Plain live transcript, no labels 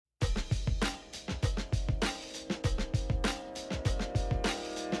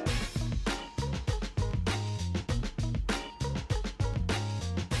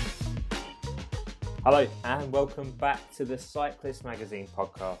Hello and welcome back to the Cyclist Magazine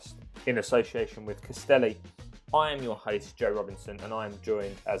podcast in association with Castelli. I am your host Joe Robinson and I am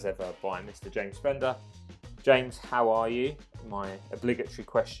joined as ever by Mr. James Spender. James, how are you? My obligatory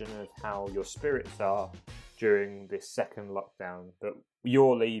question of how your spirits are during this second lockdown that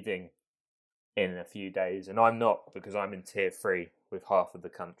you're leaving in a few days and I'm not because I'm in tier 3 with half of the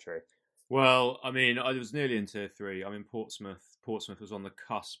country. Well, I mean, I was nearly in tier 3. I'm in Portsmouth. Portsmouth was on the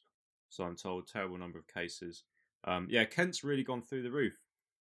cusp, so I'm told. Terrible number of cases. Kent's really gone through the roof.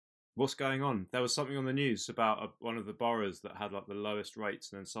 What's going on? There was something on the news about one of the boroughs that had like the lowest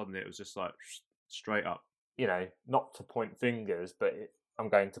rates, and then suddenly it was just like straight up. You know, not to point fingers, but I'm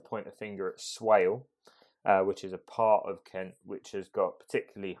going to point a finger at Swale, which is a part of Kent which has got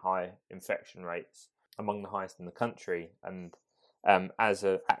particularly high infection rates, among the highest in the country. And as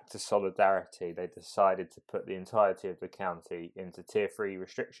an act of solidarity, they decided to put the entirety of the county into tier 3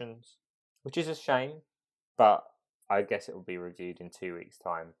 restrictions, which is a shame, but I guess it will be reviewed in 2 weeks'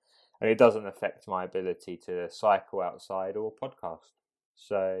 time. And it doesn't affect my ability to cycle outside or podcast.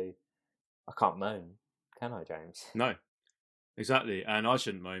 So I can't moan, can I, James? No, exactly. And I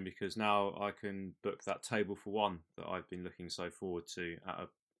shouldn't moan because now I can book that table for one that I've been looking so forward to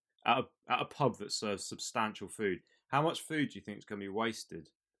at a pub that serves substantial food. How much food do you think is going to be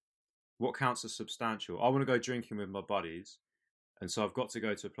wasted? What counts as substantial? I want to go drinking with my buddies, and so I've got to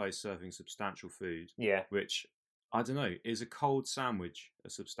go to a place serving substantial food. Yeah. Which, I don't know, is a cold sandwich a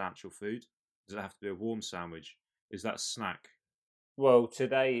substantial food? Does it have to be a warm sandwich? Is that a snack? Well,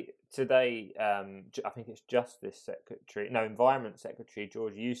 today, I think it's Environment Secretary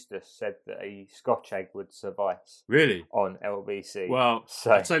George Eustace said that a Scotch egg would suffice. Really? On LBC. Well,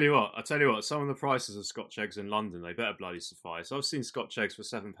 so I tell you what. Some of the prices of Scotch eggs in London, they better bloody suffice. I've seen Scotch eggs for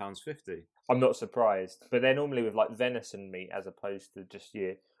 £7.50. I'm not surprised, but they're normally with like venison meat as opposed to just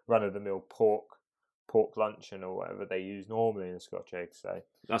your run-of-the-mill pork luncheon or whatever they use normally in Scotch eggs. So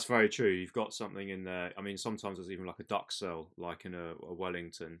that's very true. You've got something in there. I mean, sometimes there's even like a duck cell, like in a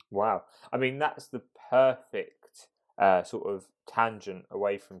Wellington. Wow. I mean, that's the perfect sort of tangent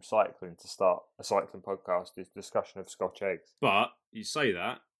away from cycling to start a cycling podcast, is discussion of Scotch eggs. But you say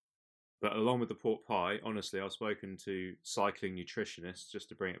that, but along with the pork pie, honestly, I've spoken to cycling nutritionists, just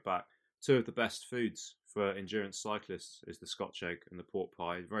to bring it back. 2 of the best foods for endurance cyclists is the Scotch egg and the pork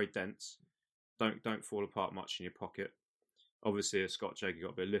pie. Very dense. Don't fall apart much in your pocket. Obviously, a Scotch egg you've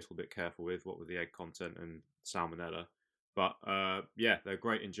got to be a little bit careful with, what with the egg content and salmonella. But they're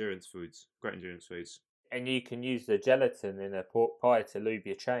great endurance foods. And you can use the gelatin in a pork pie to lube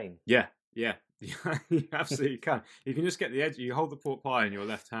your chain. Yeah, you absolutely can. You can just get the edge. You hold the pork pie in your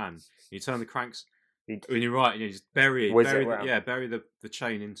left hand. You turn the cranks when you're right, and you just bury the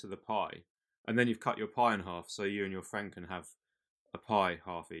chain into the pie, and then you've cut your pie in half, so you and your friend can have a pie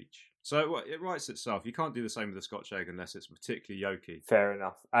half each. So it writes itself. You can't do the same with a Scotch egg unless it's particularly yolky. Fair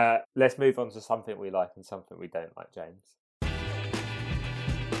enough. Let's move on to something we like and something we don't like, James.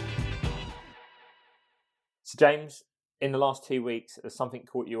 So, James, in the last 2 weeks, has something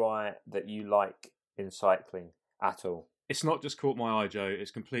caught your eye that you like in cycling at all? It's not just caught my eye, Joe. It's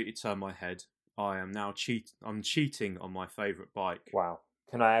completely turned my head. I am now I'm cheating on my favourite bike. Wow.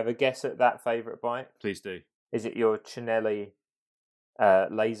 Can I have a guess at that favourite bike? Please do. Is it your Cinelli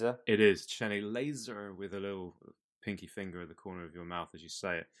Laser? It is Cinelli Laser with a little pinky finger at the corner of your mouth as you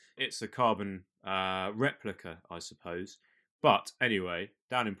say it. It's a carbon replica, I suppose. But anyway,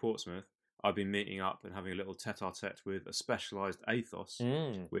 down in Portsmouth, I've been meeting up and having a little tete-a-tete with a Specialized Athos,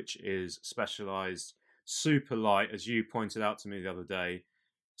 which is Specialized super light, as you pointed out to me the other day,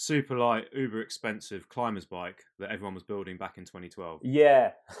 super light, uber expensive climber's bike that everyone was building back in 2012.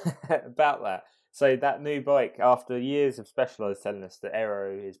 Yeah, about that. So that new bike, after years of Specialized telling us that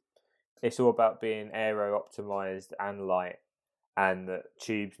it's all about being aero optimized and light, and that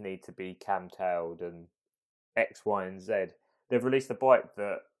tubes need to be cam-tailed and X, Y, and Z. They've released a bike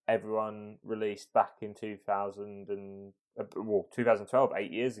that everyone released back in 2012,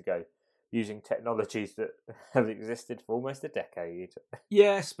 8 years ago, using technologies that have existed for almost a decade.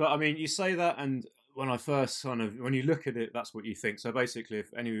 Yes, but I mean, you say that, and when you look at it, that's what you think. So basically,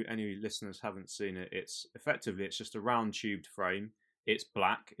 if any listeners haven't seen it, it's just a round tubed frame. It's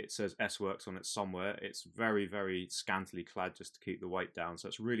black. It says S-Works on it somewhere. It's very, very scantily clad just to keep the weight down. So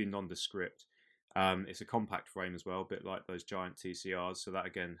it's really nondescript. It's a compact frame as well, a bit like those giant TCRs. So that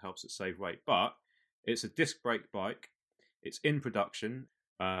again helps it save weight. But it's a disc brake bike. It's in production.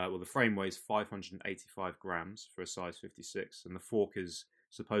 The frame weighs 585 grams for a size 56, and the fork is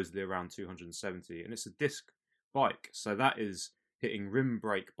supposedly around 270, and it's a disc bike. So that is hitting rim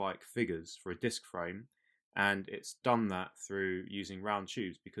brake bike figures for a disc frame, and it's done that through using round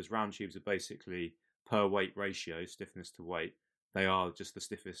tubes, because round tubes are basically per weight ratio, stiffness to weight, they are just the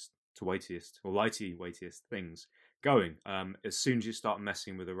stiffest to weightiest or weightiest things going. As soon as you start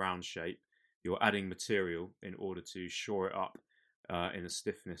messing with a round shape, you're adding material in order to shore it up in a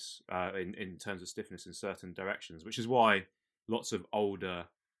stiffness, in terms of stiffness in certain directions, which is why lots of older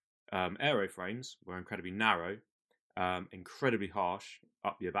aeroframes were incredibly narrow, incredibly harsh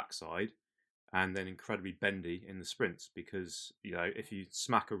up your backside, and then incredibly bendy in the sprints, because if you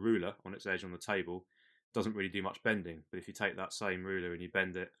smack a ruler on its edge on the table, it doesn't really do much bending. But if you take that same ruler and you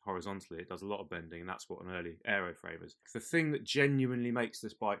bend it horizontally, it does a lot of bending, and that's what an early aeroframe is. The thing that genuinely makes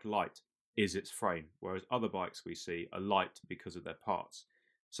this bike light is its frame, whereas other bikes we see are light because of their parts.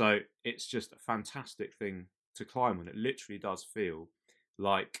 So it's just a fantastic thing to climb on. It literally does feel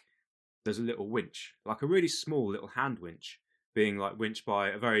like there's a little winch, like a really small little hand winch, being like winched by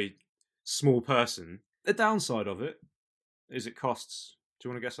a very small person. The downside of it is it costs. Do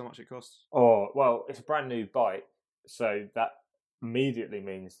you want to guess how much it costs? Oh, well, it's a brand new bike, so that immediately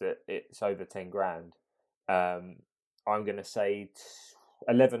means that it's over 10 grand. I'm going to say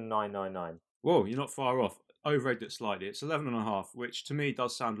 11,999. Whoa, you're not far off. Overrated it slightly. It's 11.5, which to me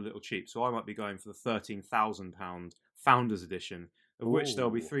does sound a little cheap. So I might be going for the £13,000 Founders Edition, of which there'll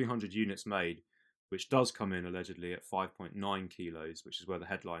be 300 units made, which does come in allegedly at 5.9 kilos, which is where the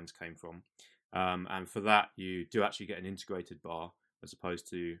headlines came from. And for that, you do actually get an integrated bar as opposed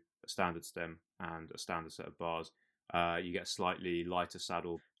to a standard stem and a standard set of bars. You get a slightly lighter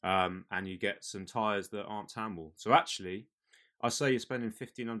saddle, and you get some tyres that aren't tan wool. So actually, I say you're spending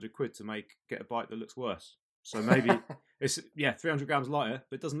 1,500 quid to get a bike that looks worse. So maybe it's 300 grams lighter,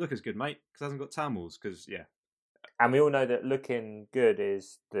 but it doesn't look as good, mate, because it hasn't got tan wools. And we all know that looking good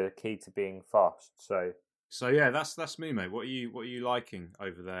is the key to being fast. So yeah, that's me, mate. What are you liking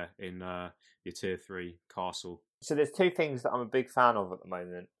over there in your tier 3 castle? So there's two things that I'm a big fan of at the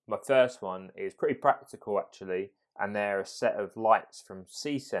moment. My first one is pretty practical, actually, and they're a set of lights from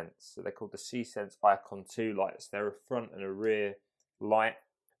C-Sense. So they're called the C-Sense Icon 2 lights. They're a front and a rear light.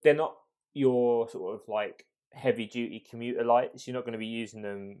 They're not your sort of like heavy-duty commuter lights. You're not going to be using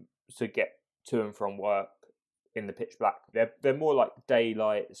them to get to and from work in the pitch black. They're more like day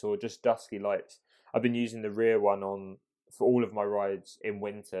lights or just dusky lights. I've been using the rear one for all of my rides in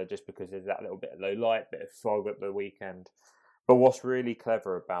winter, just because there's that little bit of low light, bit of fog at the weekend. But what's really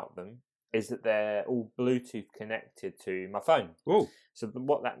clever about them is that they're all Bluetooth connected to my phone. Whoa. So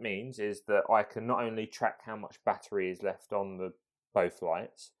what that means is that I can not only track how much battery is left on both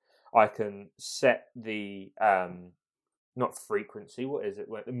lights, I can set the not frequency, what is it?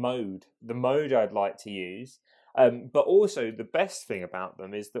 The mode I'd like to use. But also the best thing about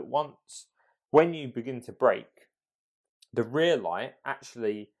them is that when you begin to brake, the rear light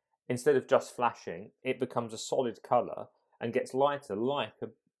actually, instead of just flashing, it becomes a solid colour and gets lighter like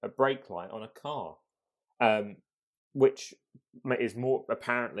a brake light on a car, which is more,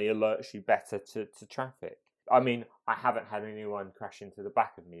 apparently alerts you better to traffic. I mean, I haven't had anyone crash into the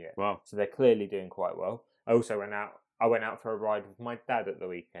back of me yet. Wow. So they're clearly doing quite well. I also went out for a ride with my dad at the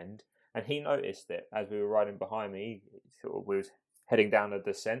weekend, and he noticed it as we were riding behind me. We was heading down a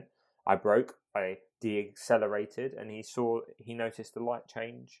descent. I deaccelerated, and he noticed the light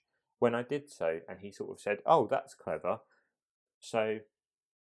change when I did so, and he sort of said, "Oh, that's clever." So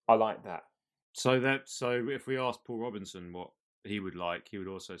I like that. So if we asked Paul Robinson what he would like, he would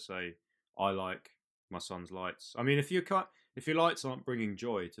also say, "I like my son's lights." I mean, if your lights aren't bringing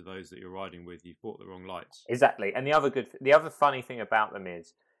joy to those that you're riding with, you've bought the wrong lights. Exactly. And the other funny thing about them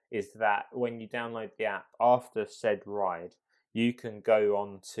is that when you download the app after said ride, you can go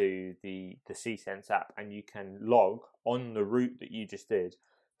on to the C-Sense app and you can log on the route that you just did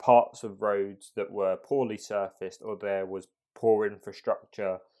parts of roads that were poorly surfaced, or there was poor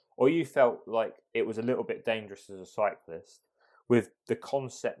infrastructure, or you felt like it was a little bit dangerous as a cyclist, with the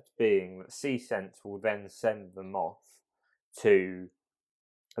concept being that C-Sense will then send them off to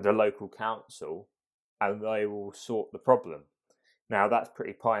the local council and they will sort the problem. Now, that's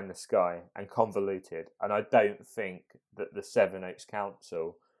pretty pie in the sky and convoluted, and I don't think that the Sevenoaks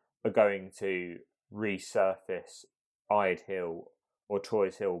Council are going to resurface Ide Hill or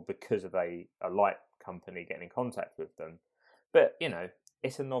Troyes Hill because of a light company getting in contact with them. But,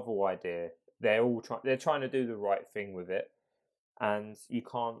 it's a novel idea. They're trying to do the right thing with it, and you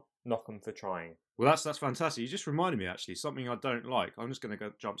can't knock them for trying. Well, that's fantastic. You just reminded me, actually, something I don't like. I'm just going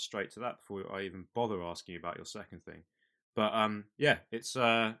to jump straight to that before I even bother asking you about your second thing. But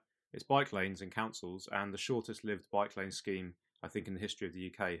it's bike lanes and councils, and the shortest lived bike lane scheme, I think, in the history of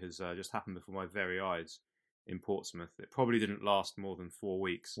the UK has just happened before my very eyes in Portsmouth. It probably didn't last more than 4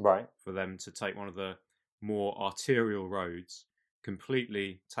 weeks, right, for them to take one of the more arterial roads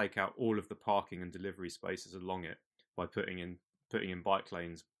completely take out all of the parking and delivery spaces along it by putting in bike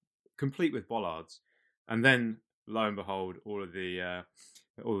lanes, complete with bollards, and then lo and behold, all of the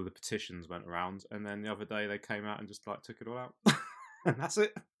petitions went around, and then the other day they came out and just like took it all out, and that's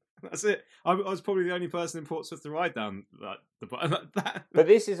it. That's it. I was probably the only person in Portsmouth to ride down that. But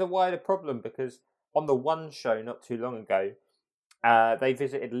this is a wider problem because on the One show not too long ago, they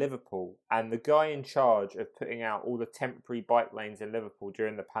visited Liverpool, and the guy in charge of putting out all the temporary bike lanes in Liverpool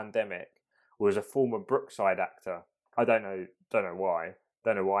during the pandemic was a former Brookside actor. I don't know why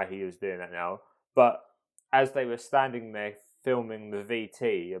he was doing that now. But as they were standing there filming the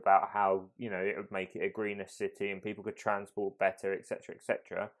VT about how, you know, it would make it a greener city and people could transport better, etc.,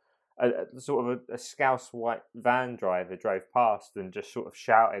 etc., a Scouse white van driver drove past and just sort of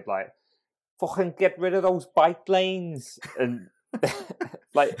shouted like, "Fucking get rid of those bike lanes!" And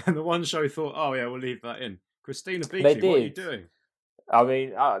like, and the One show thought, "Oh yeah, we'll leave that in." Christina Beakley, what are you doing? I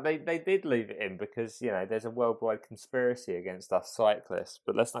mean, they did leave it in because, you know, there's a worldwide conspiracy against us cyclists,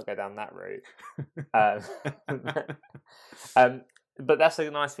 but let's not go down that route. But that's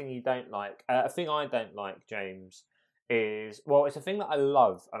a nice thing you don't like. A thing I don't like, James, is, well, it's a thing that I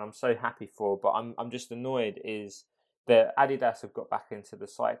love and I'm so happy for, but I'm just annoyed is that Adidas have got back into the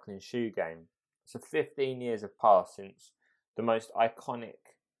cycling shoe game. So 15 years have passed since the most iconic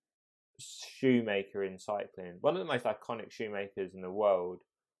shoemaker in cycling, one of the most iconic shoemakers in the world,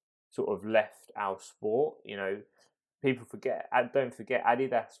 sort of left our sport. You know, people don't forget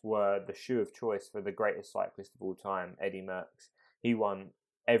Adidas were the shoe of choice for the greatest cyclist of all time, Eddie Merckx. He won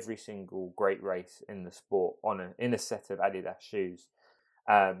every single great race in the sport in a set of Adidas shoes.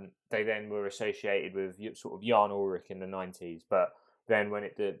 They then were associated with sort of Jan Ullrich in the 90s, but then when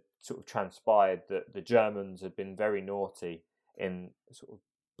it did sort of transpired that the Germans had been very naughty in sort of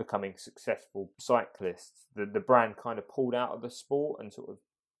becoming successful cyclists, the brand kind of pulled out of the sport and sort of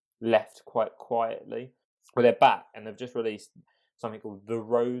left quite quietly. Well, they're back and they've just released something called the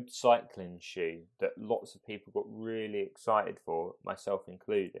Road Cycling Shoe that lots of people got really excited for, myself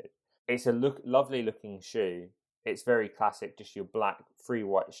included. It's a lovely looking shoe. It's very classic, just your black, 3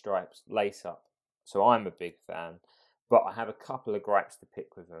 white stripes, lace up. So I'm a big fan, but I have a couple of gripes to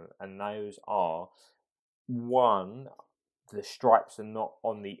pick with them, and those are, one, the stripes are not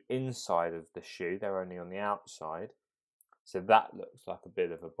on the inside of the shoe, they're only on the outside. So that looks like a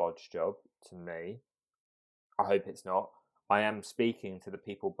bit of a bodge job to me. I hope it's not. I am speaking to the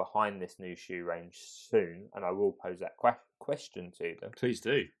people behind this new shoe range soon, and I will pose that question to them. Please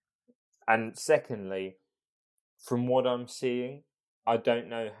do. And secondly, from what I'm seeing, I don't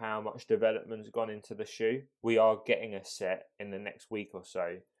know how much development's gone into the shoe. We are getting a set in the next week or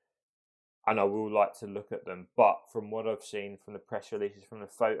so, and I will like to look at them. But from what I've seen from the press releases, from the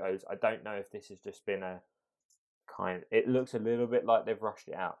photos, I don't know if this has just been it looks a little bit like they've rushed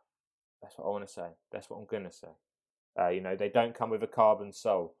it out. That's what I want to say. That's what I'm going to say. You know, they don't come with a carbon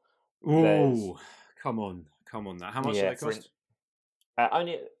sole. Ooh, come on. Now, how much do they cost?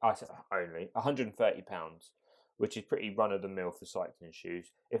 Only £130, which is pretty run of the mill for cycling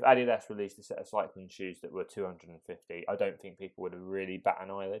shoes. If Adidas released a set of cycling shoes that were £250, I don't think people would have really bat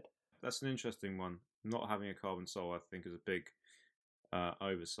an eyelid. That's an interesting one. Not having a carbon sole, I think, is a big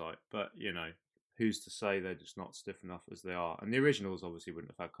oversight. But, you know, who's to say they're just not stiff enough as they are? And the originals obviously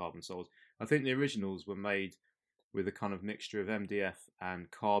wouldn't have had carbon soles. I think the originals were made with a kind of mixture of MDF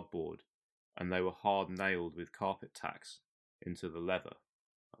and cardboard, and they were hard nailed with carpet tacks into the leather.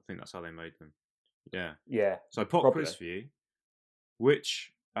 I think that's how they made them. Yeah. So pop quiz for you.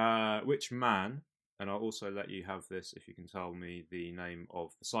 Which man, and I'll also let you have this if you can tell me the name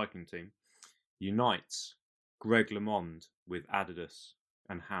of the cycling team, unites Greg LeMond with Adidas,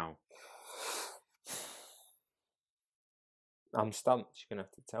 and how? I'm stumped. You're going to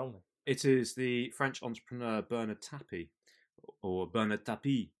have to tell me. It is the French entrepreneur Bernard Tapie, or Bernard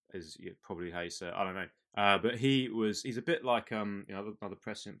Tapie, as probably how you say it. I don't know. But he's a bit like another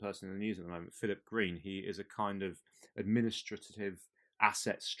prescient person in the news at the moment, Philip Green. He is a kind of administrative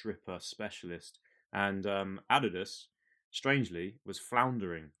asset stripper specialist, and Adidas, strangely, was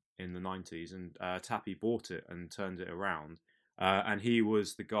floundering in the 90s, and Tapie bought it and turned it around. And he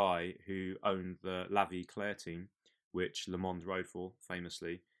was the guy who owned the La Vie Claire team, which LeMond rode for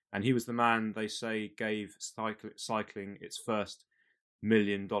famously. And he was the man, they say, gave cycling its first $1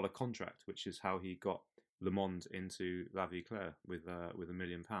 million contract, which is how he got LeMond into La Vie Claire with £1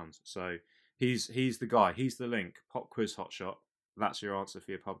 million. So he's the guy, he's the link. Pop quiz hotshot. That's your answer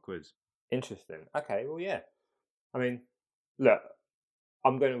for your pub quiz. Interesting. Okay, well, yeah. I mean, look,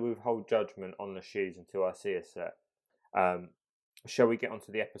 I'm going to withhold judgment on the shoes until I see a set. Shall we get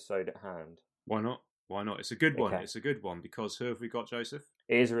onto the episode at hand? Why not? Why not? It's a good one. Okay. It's a good one because who have we got, Joseph?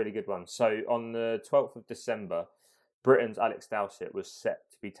 It is a really good one. So on the 12th of December, Britain's Alex Dowsett was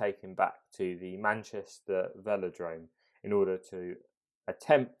set to be taken back to the Manchester Velodrome in order to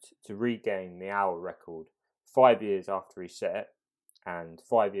attempt to regain the hour record 5 years after he set it, and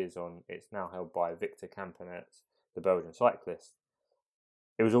 5 years on, it's now held by Victor Campenet, the Belgian cyclist.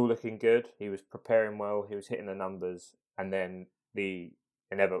 It was all looking good. He was preparing well. He was hitting the numbers, and then the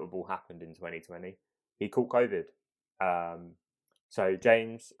inevitable happened in 2020. He caught COVID. So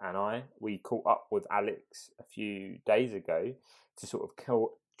James and we caught up with Alex a few days ago to sort of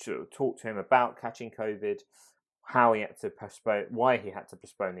talk to him about catching COVID, how he had to postpone, why he had to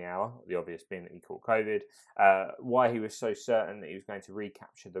postpone the hour, the obvious being that he caught COVID, why he was so certain that he was going to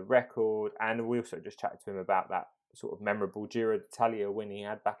recapture the record, and we also just chatted to him about that sort of memorable Giro d'Italia win he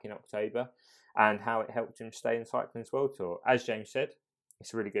had back in October, and how it helped him stay in Cycling's World Tour. As James said,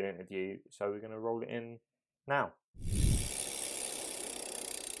 it's a really good interview, so we're going to roll it in now.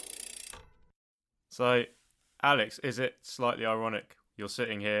 So, Alex, is it slightly ironic you're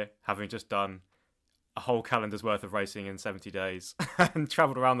sitting here having just done a whole calendar's worth of racing in 70 days and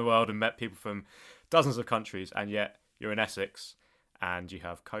travelled around the world and met people from dozens of countries, and yet you're in Essex and you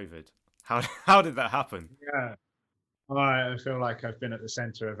have COVID? How did that happen? Yeah, I feel like I've been at the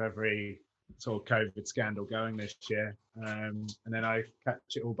centre of every sort of COVID scandal going this year, and then I catch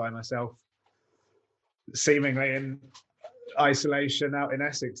it all by myself, seemingly in isolation out in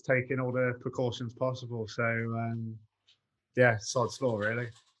Essex, taking all the precautions possible. So yeah, sod's law, really.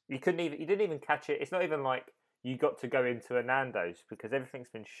 You didn't even catch it. It's not even like you got to go into a Nando's because everything's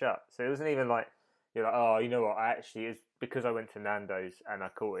been shut. So it wasn't even like you're like, oh, you know what? It's because I went to Nando's and I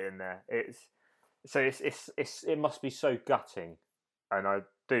caught it in there. It must be so gutting, and I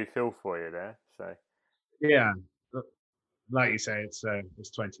do feel for you there. So yeah, like you say, it's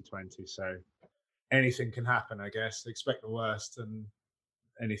 2020, so anything can happen, I guess. Expect the worst, and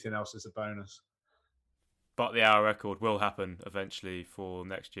anything else is a bonus. But the hour record will happen eventually for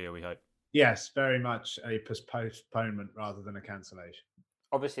next year, we hope. Yes, very much a postponement rather than a cancellation.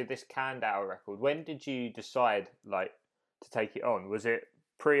 Obviously, this canned hour record, when did you decide to take it on? Was it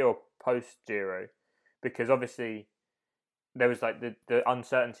pre or post Giro? Because obviously there was the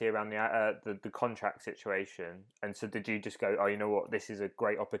uncertainty around the contract situation, and so did you just go, oh, you know what, this is a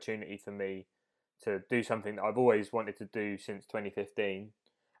great opportunity for me to do something that I've always wanted to do since 2015,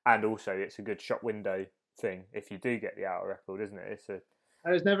 and also it's a good shop window thing if you do get the hour record, isn't it? It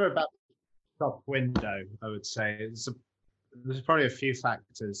was never about the shop window, I would say. There's probably a few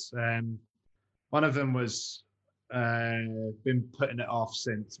factors. One of them was been putting it off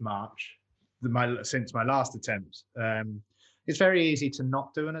since March, since my last attempt. It's very easy to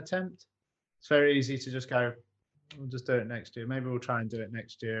not do an attempt. It's very easy to just go, we'll just do it next year. Maybe we'll try and do it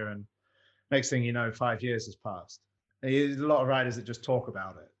next year. And next thing you know, 5 years has passed. There's a lot of riders that just talk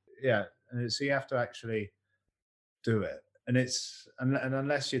about it. Yeah. And so you have to actually do it. And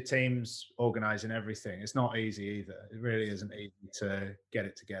unless your team's organising everything, it's not easy either. It really isn't easy to get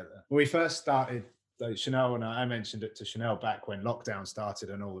it together. When we first started, Chanel and I mentioned it to Chanel back when lockdown started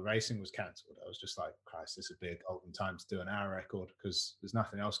and all the racing was cancelled. I was just like, Christ, this would be a golden time to do an hour record because there's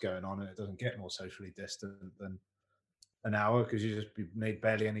nothing else going on and it doesn't get more socially distant than an hour because you need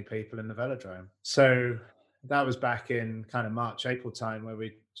barely any people in the velodrome. So that was back in kind of March, April time where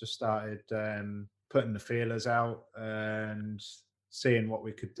we just started putting the feelers out and seeing what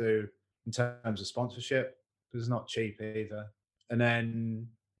we could do in terms of sponsorship, because it's not cheap either. And then,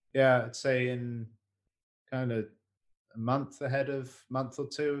 yeah, I'd say in kind of a month or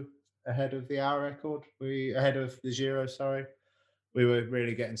two ahead of the hour record, ahead of the Giro, sorry, we were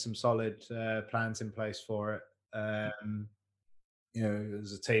really getting some solid plans in place for it. There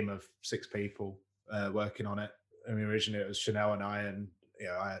was a team of 6 people working on it. I mean, originally it was Chanel and I, and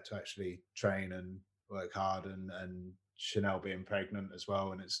I had to actually train and work hard, and Chanel being pregnant as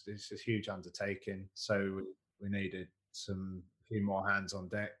well, and it's a huge undertaking. So we needed a few more hands on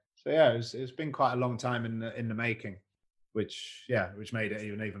deck. So yeah, it's been quite a long time in the making, which made it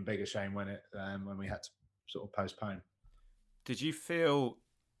an even bigger shame when we had to sort of postpone. Did you feel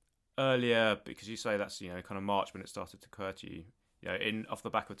earlier, because you say that's kind of March when it started to occur to you, in off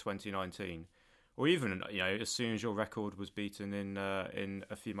the back of 2019, or even as soon as your record was beaten in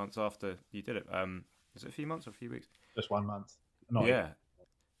a few months after you did it? Is it a few months or a few weeks? Just 1 month. Yeah.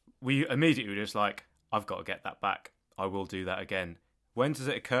 We immediately were just like, I've got to get that back. I will do that again. When does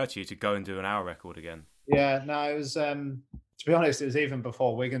it occur to you to go and do an hour record again? Yeah, no, it was, to be honest, it was even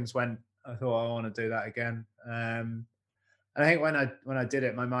before Wiggins went. I thought I want to do that again. And I think when I did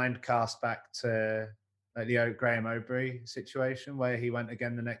it, my mind cast back to like the Graham Obery situation where he went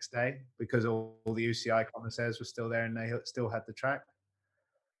again the next day because all the UCI commissaires were still there and they still had the track.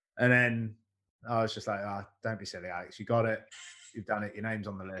 And then I was just like, don't be silly, Alex. You got it. You've done it. Your name's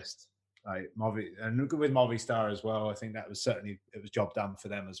on the list. Like and with Movistar as well, I think that was it was job done for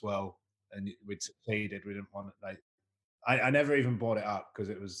them as well. And we'd succeeded. We didn't want it. Like, I never even brought it up because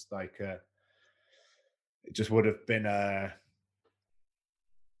it was like, it just would have been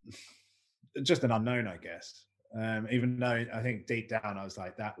just an unknown, I guess. Even though I think deep down I was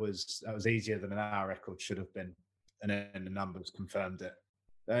like, that was easier than an hour record should have been, and then the numbers confirmed it.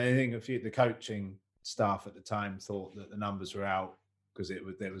 I think the coaching staff at the time thought that the numbers were out because it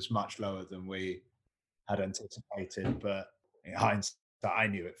was much lower than we had anticipated. But in hindsight, I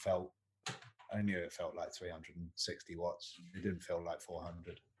knew it felt like 360 watts. It didn't feel like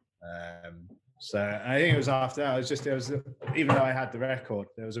 400. So I think it was after that. Even though I had the record,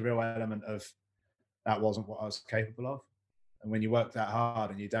 there was a real element of that wasn't what I was capable of. And when you work that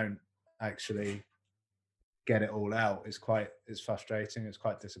hard and you don't actually get it all out, it's frustrating. It's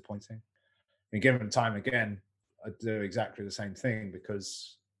quite disappointing. And given time again, I'd do exactly the same thing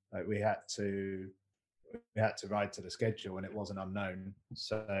because like we had to ride to the schedule and it wasn't unknown.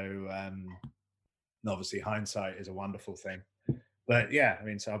 So obviously hindsight is a wonderful thing. But yeah, I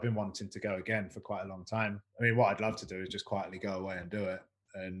mean, so I've been wanting to go again for quite a long time. I mean, what I'd love to do is just quietly go away and do it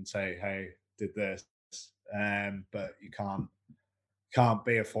and say, hey, did this. But you can't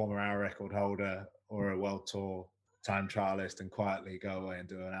be a former hour record holder or a World Tour time trialist and quietly go away and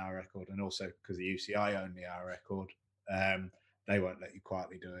do an hour record. And also because the UCI own the hour record, they won't let you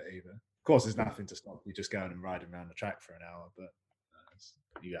quietly do it either. Of course, there's nothing to stop you just going and riding around the track for an hour, but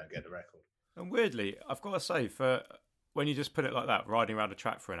you don't get the record. And weirdly, I've got to say, for when you just put it like that, riding around a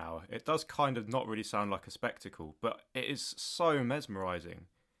track for an hour, it does kind of not really sound like a spectacle, but it is so mesmerising.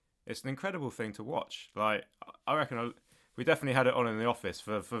 It's an incredible thing to watch. Like, I reckon we definitely had it on in the office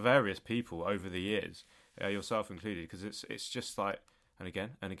for various people over the years, yourself included, because it's just like, and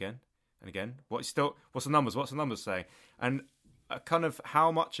again, and again, and again. What's the numbers? What's the numbers saying? And kind of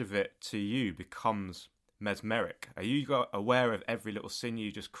how much of it to you becomes mesmeric? Are you aware of every little sinew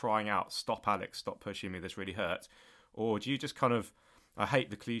just crying out, stop Alex, stop pushing me, this really hurts? Or do you just kind of, I hate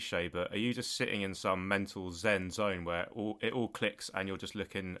the cliche, but are you just sitting in some mental zen zone where it all clicks and you're just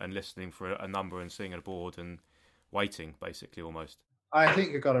looking and listening for a number and seeing a board and waiting, basically, almost? I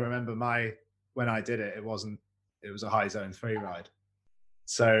think you've got to remember when I did it, it was a high zone 3 ride.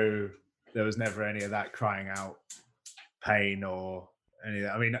 So there was never any of that crying out pain or any of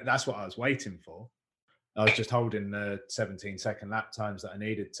that. I mean, that's what I was waiting for. I was just holding the 17-second lap times that I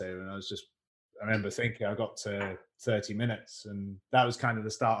needed to. And I remember thinking I got to 30 minutes and that was kind of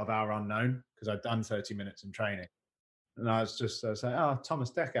the start of our unknown because I'd done 30 minutes in training. And I was like, oh,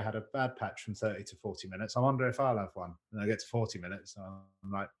 Thomas Dekker had a bad patch from 30 to 40 minutes. I wonder if I'll have one. And I get to 40 minutes. And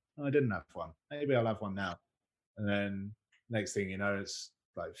I'm like, oh, I didn't have one. Maybe I'll have one now. And then next thing you know, it's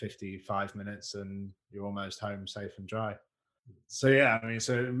like 55 minutes and you're almost home safe and dry. So, yeah, I mean,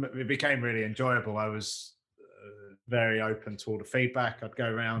 so it became really enjoyable. I was very open to all the feedback. I'd go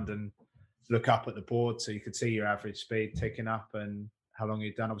around and look up at the board so you could see your average speed ticking up and how long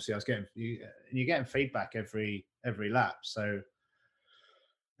you'd done. Obviously, you're getting feedback every lap. So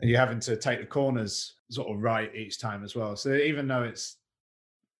you're having to take the corners sort of right each time as well. So even though it's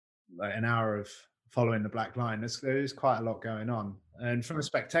like an hour of following the black line, there is quite a lot going on. And from a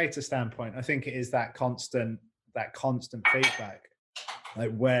spectator standpoint, I think it is that constant feedback,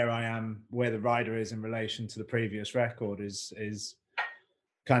 like where I am, where the rider is in relation to the previous record is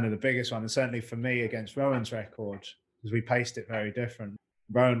kind of the biggest one. And certainly for me against Rowan's record, because we paced it very different.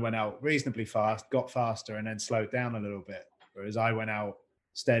 Rowan went out reasonably fast, got faster, and then slowed down a little bit. Whereas I went out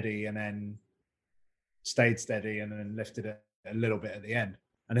steady and then stayed steady and then lifted it a little bit at the end.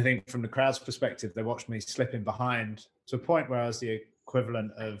 And I think from the crowd's perspective, they watched me slipping behind to a point where I was the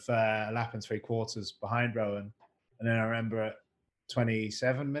equivalent of a lap and 3/4 behind Rowan. And then I remember at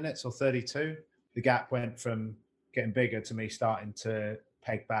 27 minutes or 32, the gap went from getting bigger to me starting to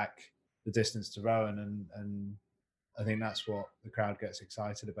peg back the distance to Rowan. And I think that's what the crowd gets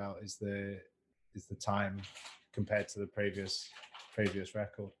excited about is the time compared to the previous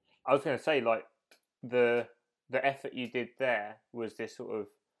record. I was going to say, like, the effort you did there was this sort of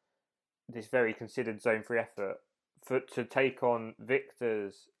this very considered zone 3 effort to take on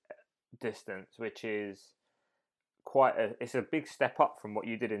Victor's distance, which is it's a big step up from what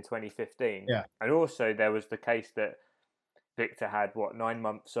you did in 2015. Yeah. And also there was the case that Victor had 9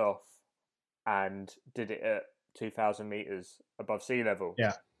 months off and did it at 2,000 meters above sea level.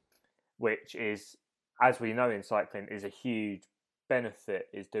 Yeah. Which is, as we know in cycling, is a huge benefit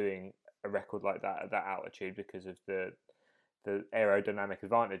is doing a record like that at that altitude because of the aerodynamic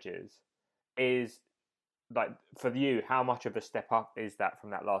advantages. Is like, for you, how much of a step up is that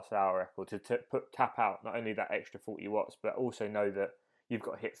from that last hour record to tap out not only that extra 40 watts, but also know that you've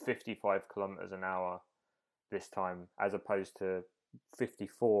got to hit 55 kilometers an hour this time as opposed to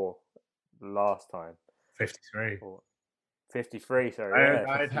 54 last time? 53. Or 53, sorry.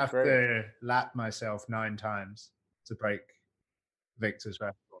 I'd 53. have to lap myself 9 times to break Victor's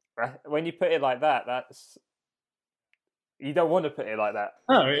record. When you put it like that, that's... You don't want to put it like that,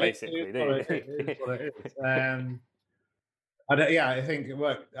 basically, do you? It is what it is. I think it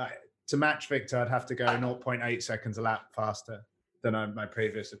worked. To match Victor, I'd have to go 0.8 seconds a lap faster than on my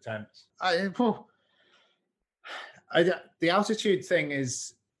previous attempts. The altitude thing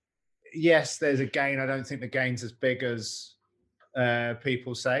is, yes, there's a gain. I don't think the gain's as big as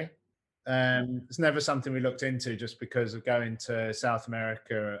people say. It's never something we looked into, just because of going to South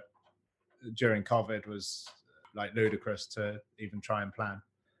America during COVID was like ludicrous to even try and plan.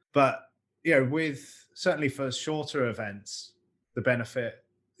 But with certainly for shorter events, the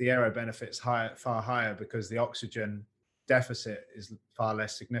aero benefit's far higher because the oxygen deficit is far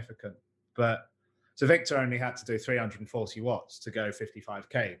less significant. But so Victor only had to do 340 watts to go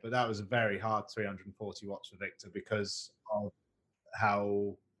 55k, but that was a very hard 340 watts for Victor because of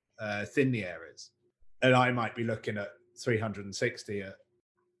how thin the air is. And I might be looking at 360 at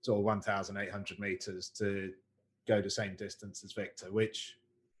sort of 1,800 meters to go the same distance as Victor, which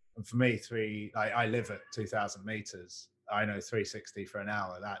for me, I live at 2,000 meters. I know 360 for an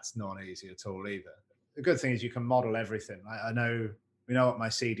hour. That's not easy at all either. The good thing is you can model everything. We know what my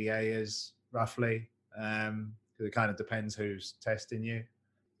CDA is roughly, because it kind of depends who's testing you.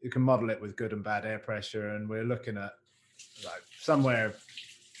 You can model it with good and bad air pressure, and we're looking at like somewhere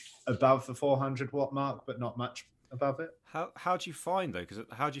above the 400 watt mark, but not much above it. How do you find though? Because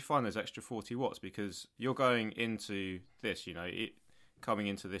how do you find those extra 40 watts? Because you're going into this, coming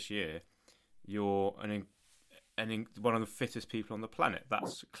into this year, you're one of the fittest people on the planet.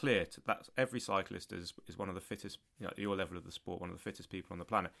 That's clear. That's every cyclist is one of the fittest. At your level of the sport, one of the fittest people on the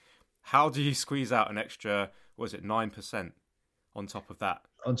planet. How do you squeeze out an extra? Was it 9% on top of that?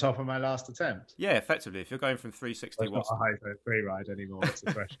 On top of my last attempt? Yeah, effectively, if you're going from 360 watts, not a Hypo free ride anymore. It's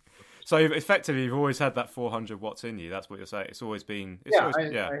a question. So effectively, you've always had that 400 watts in you. That's what you're saying. It's always been. I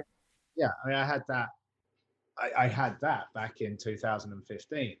had that. I had that back in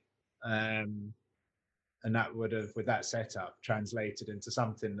 2015, and that would have, with that setup, translated into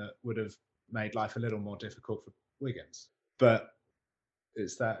something that would have made life a little more difficult for Wiggins. But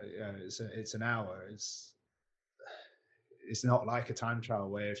it's that it's an hour. It's not like a time trial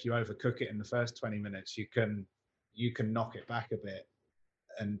where if you overcook it in the first 20 minutes, you can knock it back a bit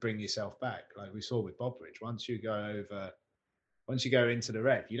and bring yourself back, like we saw with Bobridge. Once you go into the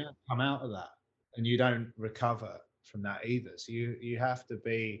red, you don't come out of that, and you don't recover from that either. So you have to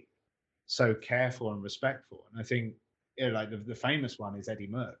be so careful and respectful. And I think like the famous one is Eddie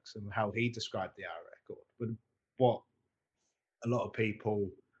Merckx and how he described the hour record. But what a lot of people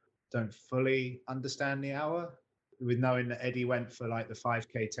don't fully understand the hour, with knowing that Eddie went for like the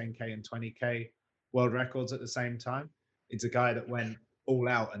 5k, 10k, and 20k world records at the same time. It's a guy that went all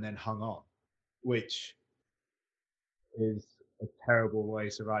out and then hung on, which is a terrible way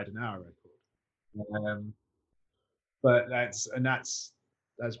to ride an hour record. But that's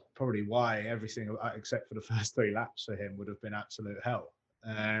probably why everything except for the first 3 laps for him would have been absolute hell.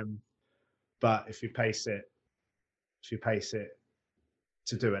 But if you pace it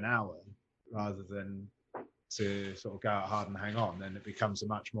to do an hour rather than to sort of go out hard and hang on, then it becomes a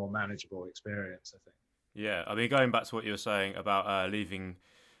much more manageable experience, I think. Yeah, I mean, going back to what you were saying about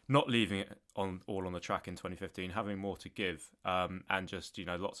not leaving it all on the track in 2015, having more to give, and just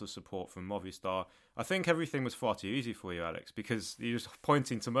lots of support from Movistar. I think everything was far too easy for you, Alex, because you were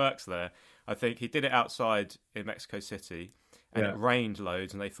pointing to Merckx there. I think he did it outside in Mexico City, and it rained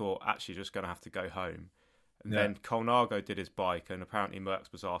loads, and they thought actually just going to have to go home. And then Colnago did his bike, and apparently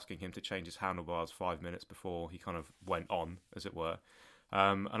Merckx was asking him to change his handlebars 5 minutes before he kind of went on, as it were.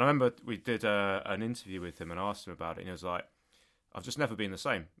 And I remember we did an interview with him and asked him about it, and he was like, I've just never been the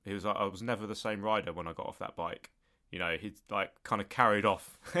same. He was like, I was never the same rider when I got off that bike. He'd like kind of carried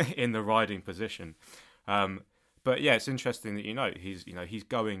off in the riding position. But yeah, it's interesting that he's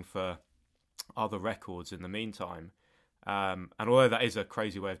going for other records in the meantime. And although that is a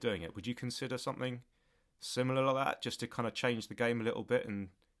crazy way of doing it, would you consider something similar like that, just to kind of change the game a little bit and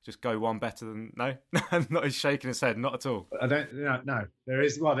just go one better than no? Not he's shaking his head, not at all. I don't no. There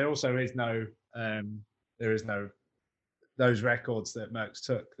also is no those records that Merckx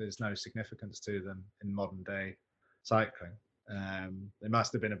took, there's no significance to them in modern day cycling. It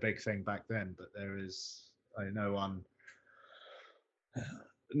must have been a big thing back then, but there is no one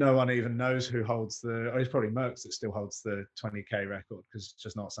even knows who holds the. Oh, it's probably Merckx that still holds the 20k record because it's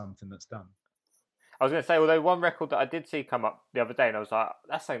just not something that's done. I was going to say, although one record that I did see come up the other day, and I was like,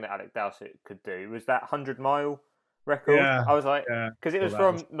 that's something that Alec Dowsett could do, was that 100-mile record. Yeah, I was like, because it was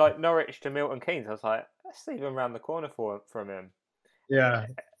from was... like Norwich to Milton Keynes. I was like, that's even around the corner from him. Yeah,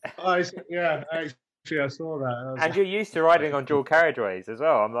 actually, I saw that. And you're used to riding on dual carriageways as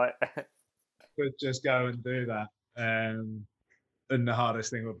well. I'm like, could just go and do that. And the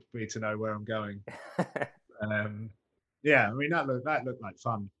hardest thing would be to know where I'm going. Yeah, I mean that looked like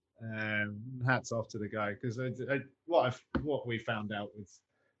fun. Hats off to the guy, because what we found out with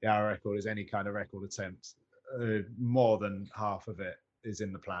the hour record is any kind of record attempt, more than half of it is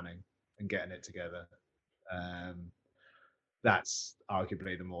in the planning and getting it together. That's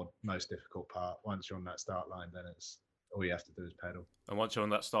arguably the most difficult part. Once you're on that start line, then it's all you have to do is pedal. And once you're on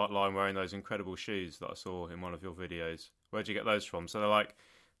that start line wearing those incredible shoes that I saw in one of your videos, where'd you get those from? So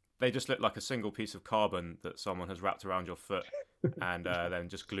they just look like a single piece of carbon that someone has wrapped around your foot and then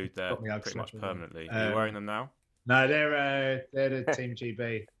just glued there pretty much permanently. Are you wearing them now? No, they're the Team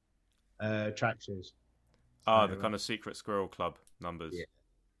GB track shoes. The kind of secret Squirrel Club numbers.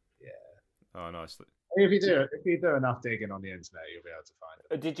 Yeah. Oh, nice. If you do enough digging on the internet, you'll be able to find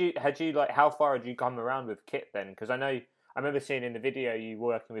it. How far had you come around with kit then? Because I remember seeing in the video you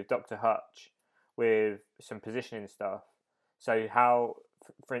working with Dr. Hutch with some positioning stuff. So how,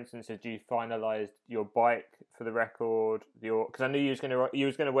 for instance, had you finalised your bike for the record? Because I knew you was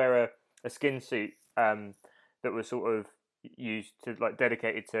going to wear a skin suit that was sort of used to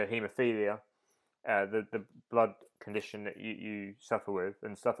dedicated to haemophilia, the blood condition that you suffer with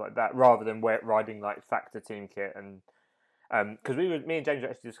and stuff like that, rather than riding like Factor team kit. And because me and James were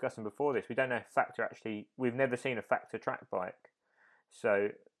actually discussing before this, we don't know if Factor we've never seen a Factor track bike, so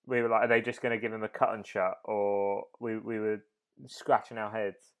we were like, are they just going to give him a cut and shut, or we were scratching our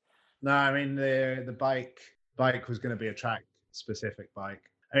heads? No, I mean the bike was going to be a track specific bike.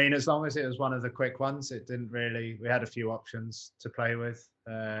 I mean, as long as it was one of the quick ones, it didn't really. We had a few options to play with.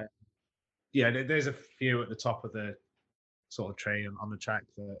 There's a few at the top of the sort of tree on the track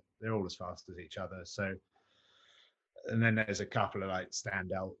that they're all as fast as each other. So, and then there's a couple of like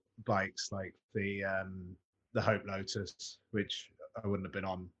standout bikes like the Hope Lotus, which I wouldn't have been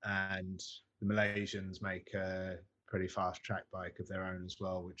on, and the Malaysians make a pretty fast track bike of their own as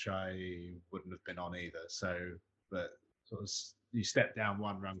well, which I wouldn't have been on either. So, but sort of you step down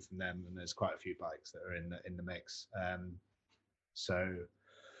one rung from them, and there's quite a few bikes that are in the mix.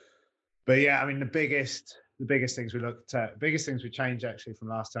 But yeah, I mean, the biggest things we looked at, biggest things we changed actually from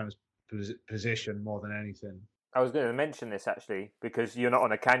last time was position more than anything. I was going to mention this actually because you're not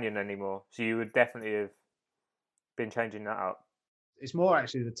on a Canyon anymore, so you would definitely have been changing that up. It's more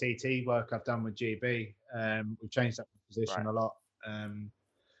actually the TT work I've done with GB. We've changed that position a lot.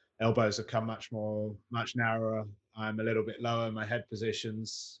 Elbows have come much narrower. I'm a little bit lower. My head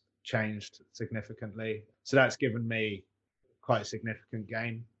positions changed significantly, so that's given me quite a significant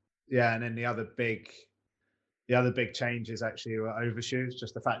gain. Yeah, and then the other big changes actually were overshoes.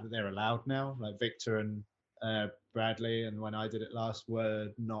 Just the fact that they're allowed now, like Victor and Bradley, and when I did it last,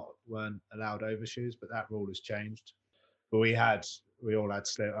 weren't allowed overshoes, but that rule has changed. But we all had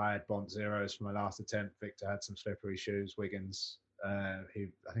I had Bont Zeros for my last attempt. Victor had some slippery shoes. Wiggins, I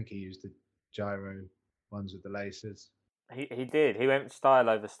think he used the gyro ones with the laces. He did. He went style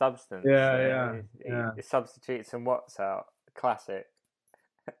over substance. He substituted some watts out. Classic.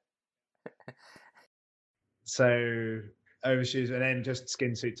 So overshoes, and then just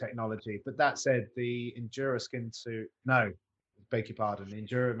skin suit technology. But that said, the Endura skin suit, no, beg your pardon, the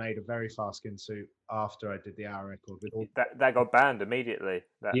Endura made a very fast skin suit after I did the hour record. That got banned immediately.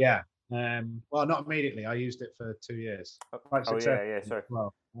 Yeah. Well, not immediately. I used it for 2 years. Sorry.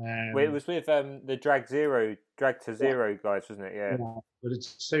 Well, it was with the Drag to Zero guys, wasn't it? Yeah. But the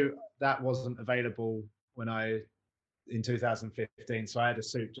suit that wasn't available in 2015, so I had a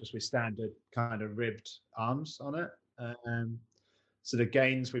suit just with standard kind of ribbed arms on it. So the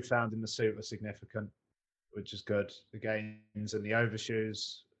gains we found in the suit were significant, which is good. The gains and the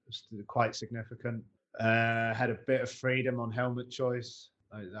overshoes were quite significant. Had a bit of freedom on helmet choice.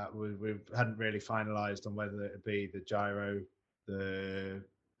 That we hadn't really finalised on whether it would be the gyro, the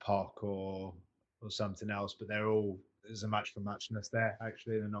POC, or something else. But there's a much for muchness there.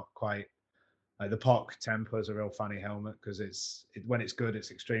 Actually, they're not quite. The POC Tempo is a real funny helmet because when it's good,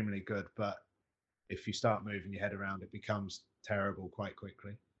 it's extremely good. But if you start moving your head around, it becomes terrible quite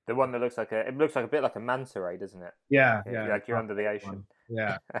quickly. The one that looks like a bit like a manta ray, doesn't it? Yeah. Like you're under the ocean.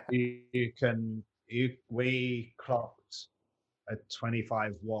 Yeah. We clocked a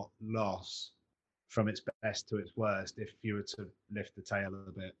 25-watt loss from its best to its worst if you were to lift the tail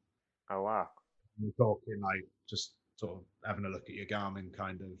a bit. Oh wow. We're talking like just sort of having a look at your Garmin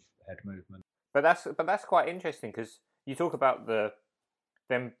kind of head movement. But that's quite interesting because you talk about that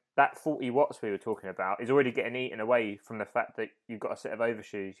 40 watts we were talking about is already getting eaten away from the fact that you've got a set of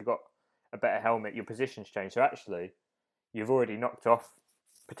overshoes, you've got a better helmet, your position's changed. So actually, you've already knocked off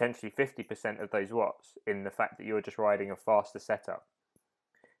potentially 50% of those watts in the fact that you're just riding a faster setup.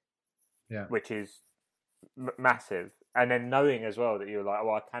 Yeah. Which is massive. And then knowing as well that you're like, oh,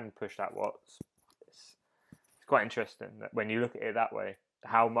 I can push that watts. It's quite interesting that when you look at it that way,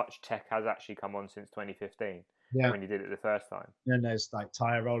 how much tech has actually come on since 2015 when you did it the first time. And there's like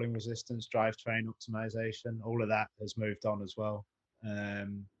tire rolling resistance, drivetrain optimization, all of that has moved on as well.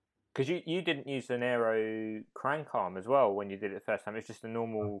 Because you didn't use an aero crank arm as well when you did it the first time. It's just a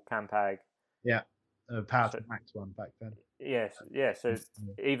normal Campag. Yeah, a Power Max one back then. Yes, yeah. So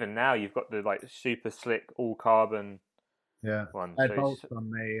even now you've got the like super slick all carbon. Yeah, one. So bolts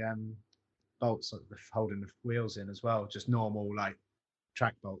on the bolts holding the wheels in as well. Just normal like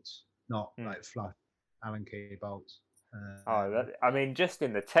track bolts, not like flush Allen key bolts. I mean, just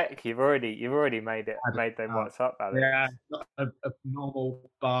in the tech, you've already made them what's up, Alex. Yeah, a normal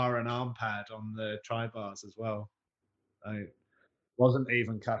bar and arm pad on the tri bars as well. It wasn't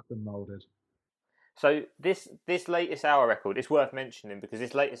even custom molded. So this latest hour record, it's worth mentioning because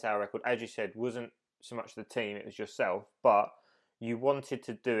this latest hour record, as you said, wasn't so much the team, it was yourself, but you wanted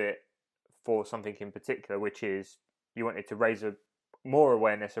to do it for something in particular, which is you wanted to raise more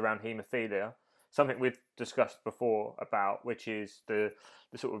awareness around haemophilia, something we've discussed before about, which is the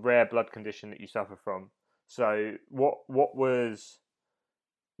sort of rare blood condition that you suffer from. So what was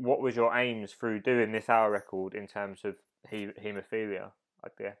your aims through doing this hour record in terms of haemophilia, I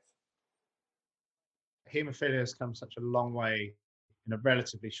guess? Haemophilia has come such a long way in a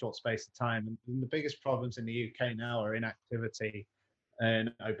relatively short space of time. And the biggest problems in the UK now are inactivity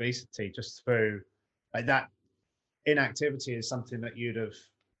and obesity, just through like that. Inactivity is something that you'd have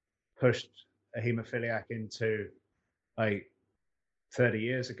pushed a haemophiliac into like 30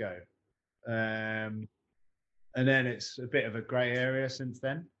 years ago. And then it's a bit of a grey area since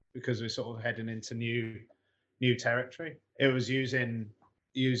then because we're sort of heading into new territory. It was using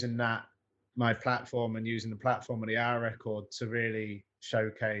that my platform and using the platform of the hour record to really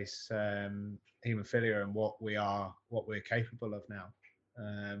showcase haemophilia and what we're capable of now.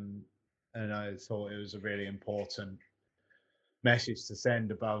 And I thought it was a really important message to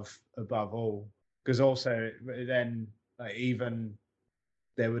send above all, because also then like, even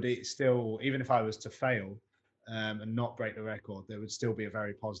there would still, even if I was to fail and not break the record, there would still be a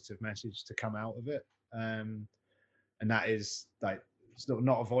very positive message to come out of it. And that is like still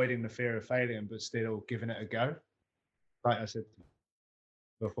not avoiding the fear of failing, but still giving it a go. Like I said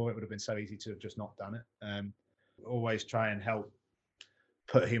before, it would have been so easy to have just not done it. Always try and help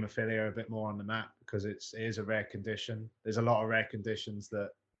put haemophilia a bit more on the map because it is a rare condition. There's a lot of rare conditions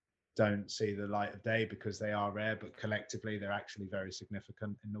that don't see the light of day because they are rare, but collectively they're actually very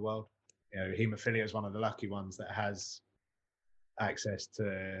significant in the world. You know, haemophilia is one of the lucky ones that has access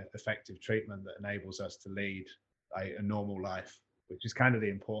to effective treatment that enables us to lead a normal life, which is kind of the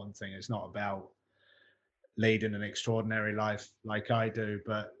important thing. It's not about leading an extraordinary life like I do,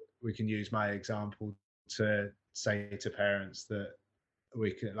 but we can use my example to say to parents that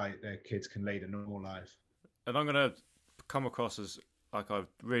we can, like, their kids can lead a normal life. And I'm going to come across as like I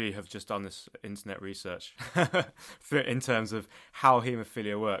really have just done this internet research in terms of how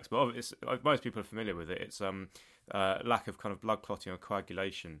haemophilia works. But it's, most people are familiar with it. It's lack of kind of blood clotting or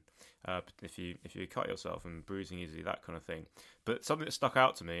coagulation if you cut yourself and bruising easily, that kind of thing. But something that stuck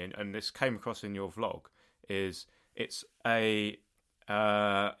out to me, and this came across in your vlog, is it's a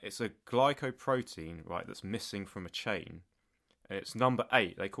glycoprotein, right, that's missing from a chain. And it's number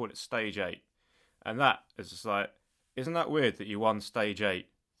 8. They call it stage 8. And that is just like, isn't that weird that you won stage 8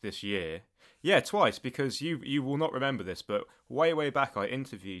 this year? Yeah, twice, because you will not remember this, but way back I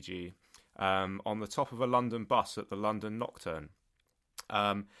interviewed you on the top of a London bus at the London Nocturne.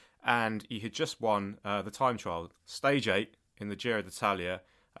 And you had just won the time trial, stage 8 in the Giro d'Italia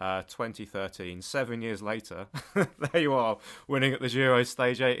 2013. 7 years later, there you are, winning at the Giro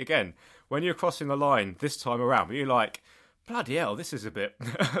stage 8 again. When you're crossing the line this time around, you're like, bloody hell, this is a bit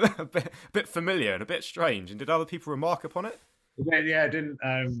bit familiar and a bit strange. And did other people remark upon it? Yeah, I didn't.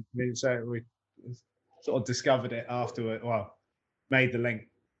 So we sort of discovered it afterward. Well, made the link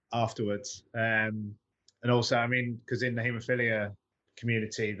afterwards. And also, I mean, because in the haemophilia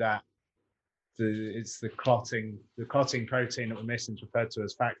community, it's the clotting protein that we're missing is referred to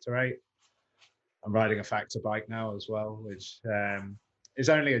as factor 8. I'm riding a factor bike now as well, which is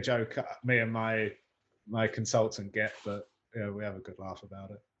only a joke me and my consultant get, but we have a good laugh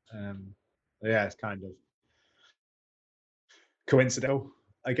about it. Yeah, it's kind of coincidental,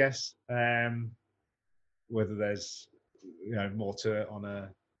 I guess. Whether there's more to it on a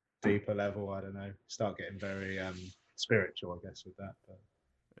deeper level, I don't know. Start getting very spiritual, I guess, with that. But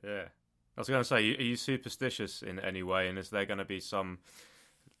Yeah. I was going to say, are you superstitious in any way? And is there going to be some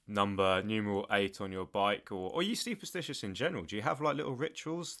number, numeral 8 on your bike? Or are you superstitious in general? Do you have like little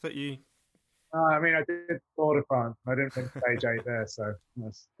rituals that you... I mean, I did Tour de France. I didn't finish stage 8 there, so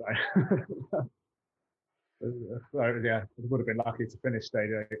that's yeah, I would have been lucky to finish stage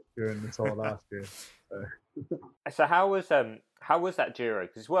 8 during the tour last year. So how was that Giro?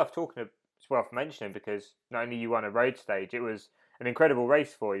 Because it's worth mentioning, because not only you won a road stage, it was an incredible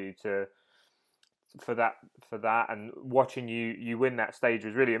race for you for that, and watching you win that stage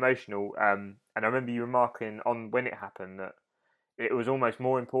was really emotional. And I remember you remarking on when it happened that it was almost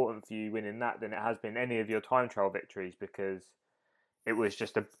more important for you winning that than it has been any of your time trial victories, because it was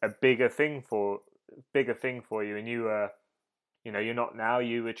just a bigger thing for you, and you were, you're not now.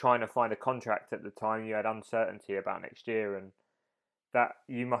 You were trying to find a contract at the time. You had uncertainty about next year, and that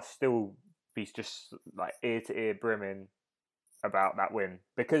you must still be just like ear to ear brimming about that win,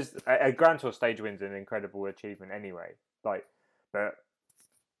 because a Grand Tour stage win's an incredible achievement anyway. But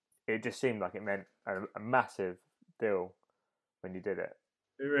it just seemed like it meant a massive deal when you did it.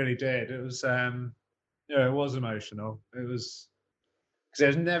 It really did. It was it was emotional. It was because there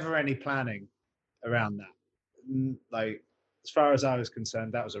was never any planning around that. Like, as far as I was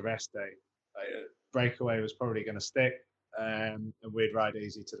concerned, that was a rest day. Like, breakaway was probably going to stick, and we'd ride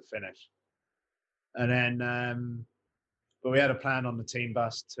easy to the finish. And then, but we had a plan on the team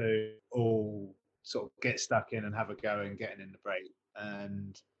bus to all sort of get stuck in and have a go and getting in the break.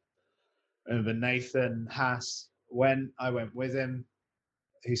 And I remember Nathan Haas I went with him.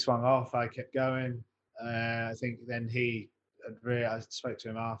 He swung off. I kept going. I think then I spoke to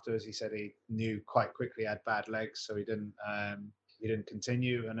him afterwards. He said he knew quite quickly he had bad legs, so he didn't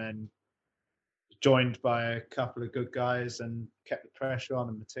continue. And then joined by a couple of good guys and kept the pressure on.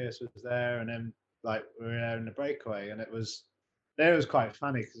 And Matthias was there, and then like we were there in the breakaway, and it was quite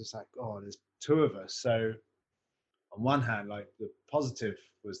funny because it's like, oh, there's two of us. So on one hand, like, the positive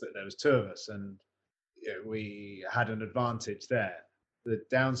was that there was two of us, and we had an advantage there. The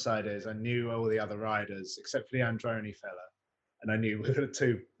downside is I knew all the other riders except for the Androni fella, and I knew we were the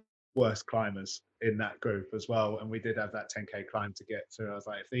two worst climbers in that group as well. And we did have that 10k climb to get through. I was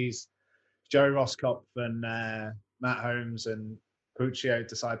like, if these Joe Rosskopf and Matt Holmes and Puccio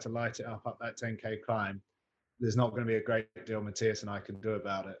decide to light it up that 10k climb, there's not going to be a great deal Matthias and I can do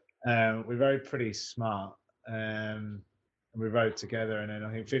about it. We rode pretty smart. And we rode together, and then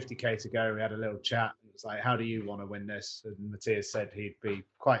I think 50k to go, we had a little chat. It was like, how do you want to win this? And Matthias said he'd be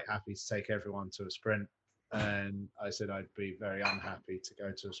quite happy to take everyone to a sprint, and I said I'd be very unhappy to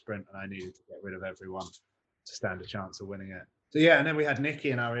go to a sprint, and I needed to get rid of everyone to stand a chance of winning it. So yeah, and then we had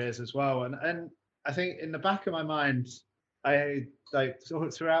Nicky in our ears as well, and I think in the back of my mind, I like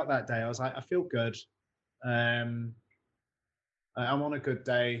throughout that day, I was like, I feel good. I'm on a good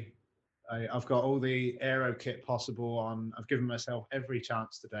day. I've got all the aero kit possible on. I've given myself every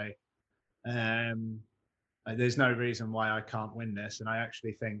chance today. There's no reason why I can't win this, and I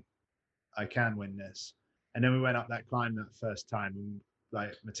actually think I can win this. And then we went up that climb that first time, and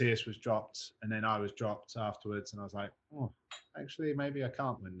like Matthias was dropped, and then I was dropped afterwards, and I was like, oh, actually, maybe I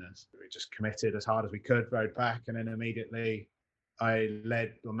can't win this. We just committed as hard as we could, rode back, and then immediately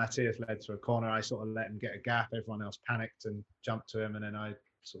Matthias led to a corner. I sort of let him get a gap. Everyone else panicked and jumped to him, and then I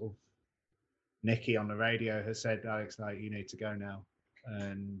sort of, Nicky on the radio has said, Alex, like, you need to go now.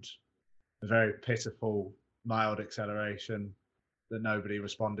 And a very pitiful, mild acceleration that nobody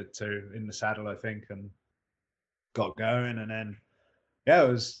responded to in the saddle, I think, and got going. And then, yeah, it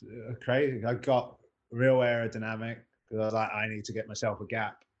was crazy. I got real aerodynamic because I was like, I need to get myself a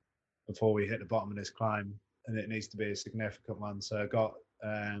gap before we hit the bottom of this climb, and it needs to be a significant one. So I got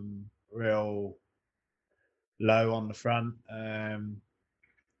real low on the front.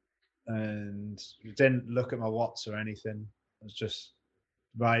 And didn't look at my watts or anything. I was just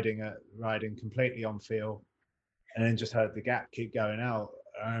riding completely on feel, and then just heard the gap keep going out.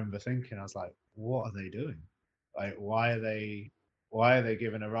 I remember thinking, I was like, what are they doing? Like, why are they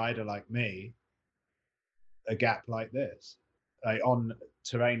giving a rider like me a gap like this, like on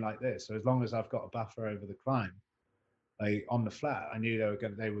terrain like this? So as long as I've got a buffer over the climb, like on the flat, I knew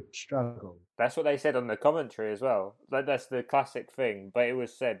they would struggle. That's what they said on the commentary as well. Like, that's the classic thing. But it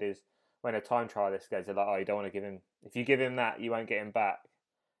was said is when a time trialist goes, they're like, oh, you don't want to give him. If you give him that, you won't get him back.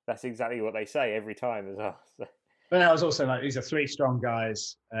 That's exactly what they say every time as well. So. But I was also like, these are three strong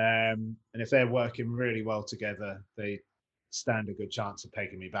guys, and if they're working really well together, they stand a good chance of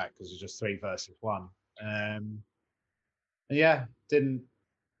pegging me back because it's just 3 versus 1. And yeah, didn't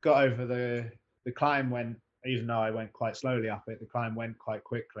got over the climb went, even though I went quite slowly up it, the climb went quite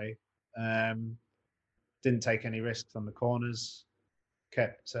quickly. Didn't take any risks on the corners,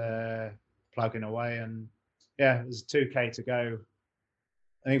 kept plugging away, and yeah, it was 2K to go.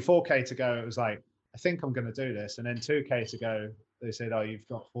 I mean, 4K to go, it was like, I think I'm going to do this. And then 2K to go, they said, oh, you've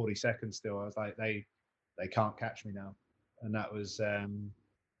got 40 seconds still. I was like, they can't catch me now. And that was, that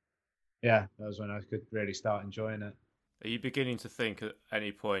was when I could really start enjoying it. Are you beginning to think at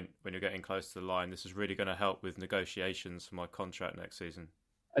any point when you're getting close to the line, this is really going to help with negotiations for my contract next season?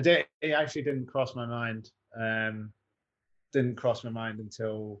 I did. It actually didn't cross my mind. Didn't cross my mind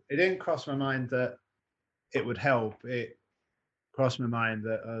until it didn't cross my mind that it would help. It crossed my mind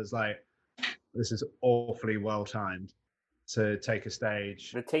that I was like, this is awfully well timed to take a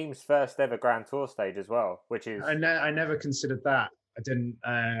stage. The team's first ever Grand Tour stage as well, which is I never considered that. I didn't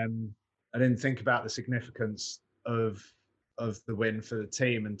think about the significance of the win for the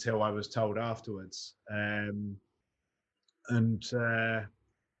team until I was told afterwards. And then I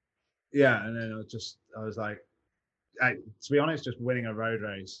was like, to be honest, just winning a road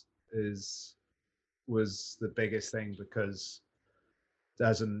race was the biggest thing, because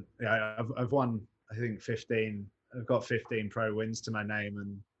I've won, I think 15. I've got 15 pro wins to my name,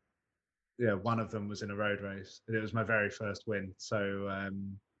 and one of them was in a road race, and it was my very first win. So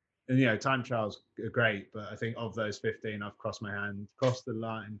time trials are great, but I think of those 15, I've crossed the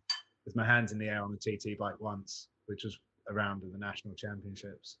line with my hands in the air on a TT bike once, which was a round of the national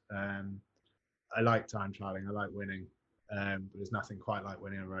championships. I like time trialing. I like winning, but there's nothing quite like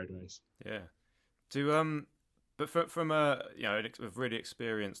winning a road race. Yeah. But from a really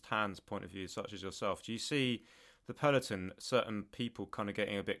experienced hands point of view, such as yourself, do you see the peloton, certain people kind of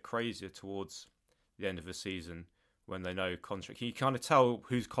getting a bit crazier towards the end of the season when they know contract? Can you kind of tell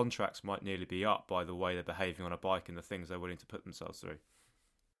whose contracts might nearly be up by the way they're behaving on a bike and the things they're willing to put themselves through?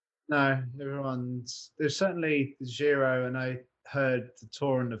 No, there's certainly Giro, and I heard the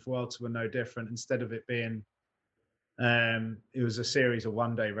Tour and the Vuelta were no different. Instead of it being, it was a series of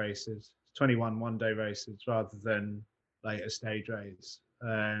one-day races, 21 one-day races, rather than like a stage race.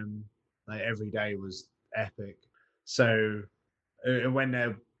 Like every day was epic. So when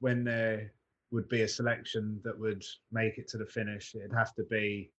there would be a selection that would make it to the finish, it'd have to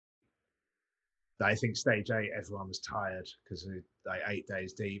be, I think stage 8, everyone was tired because like 8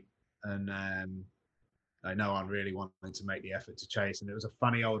 days deep, and no one really wanted to make the effort to chase, and it was a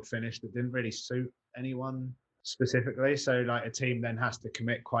funny old finish that didn't really suit anyone specifically. So like a team then has to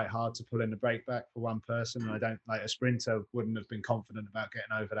commit quite hard to pull in the brake back for one person, and I don't like a sprinter wouldn't have been confident about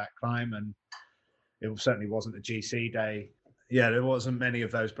getting over that climb, and it certainly wasn't a GC day. Yeah, there wasn't many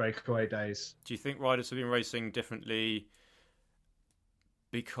of those breakaway days. Do you think riders have been racing differently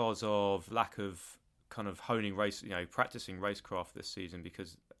because of lack of kind of honing practicing racecraft this season?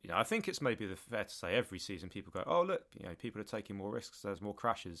 Because I think it's maybe fair to say every season people go, oh look, people are taking more risks, there's more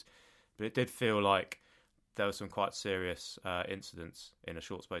crashes, but it did feel like there were some quite serious incidents in a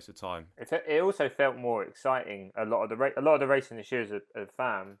short space of time. It also felt more exciting. A lot of the racing this year as a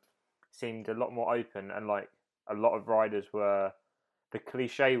fan seemed a lot more open, and like a lot of riders were. The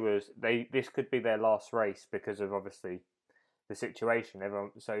cliche was this could be their last race because of obviously the situation.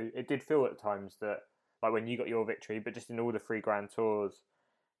 So it did feel at times that like when you got your victory, but just in all the 3 Grand Tours,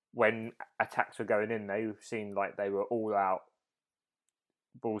 when attacks were going in, they seemed like they were all out,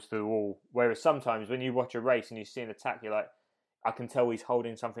 balls to the wall. Whereas sometimes when you watch a race and you see an attack, you're like, I can tell he's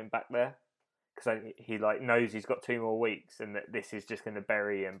holding something back there because he like knows he's got 2 more weeks and that this is just going to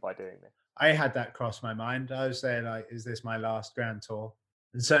bury him by doing this. I had that cross my mind. I was there like, is this my last Grand Tour?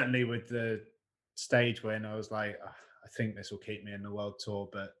 And certainly with the stage win, I was like, oh, I think this will keep me in the World Tour,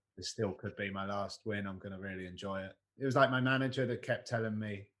 but this still could be my last win. I'm going to really enjoy it. It was like my manager that kept telling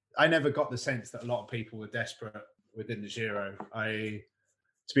me, I never got the sense that a lot of people were desperate within the Giro.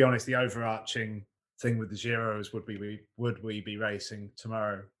 To be honest, the overarching thing with the Giro is would we be racing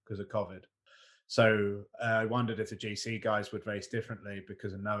tomorrow because of COVID? So I wondered if the GC guys would race differently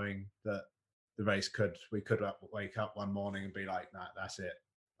because of knowing that the race we could wake up one morning and be like, nah, that's it.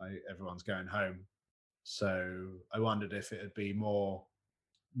 Everyone's going home. So I wondered if it would be more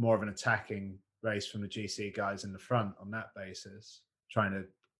of an attacking race from the GC guys in the front on that basis, trying to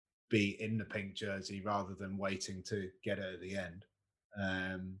be in the pink jersey rather than waiting to get it at the end.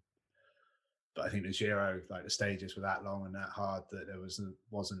 But I think the Giro, like the stages were that long and that hard that it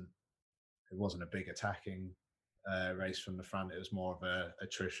wasn't a big attacking race from the front. It was more of a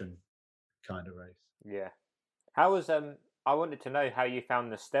attrition kind of race. Yeah. How was I wanted to know how you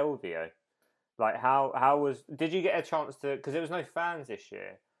found the Stelvio. Like how was did you get a chance to, because there was no fans this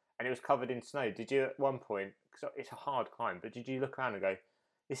year and it was covered in snow. Did you at one point, because it's a hard climb, but did you look around and go,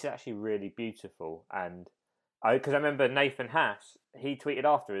 this is actually really beautiful? And because I remember Nathan Haas, he tweeted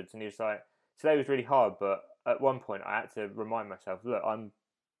afterwards and he was like, today was really hard, but at one point I had to remind myself, look, I'm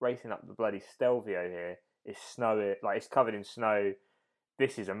racing up the bloody Stelvio here. It's snowy, like it's covered in snow.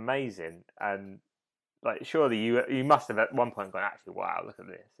 This is amazing. And like surely you must have at one point gone, actually, wow, look at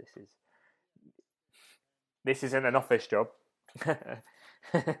this. This isn't an office job.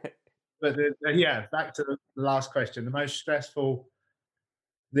 But yeah, back to the last question. The most stressful,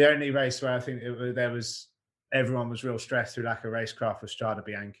 the only race where I think everyone was real stressed through lack of racecraft was Strada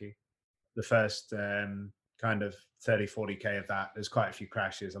Bianchi. The first kind of 30, 40K of that, there's quite a few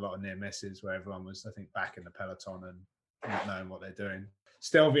crashes, a lot of near misses where everyone was, I think, back in the peloton and not knowing what they're doing.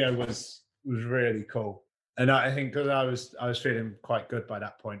 Stelvio was really cool. And I think because I was feeling quite good by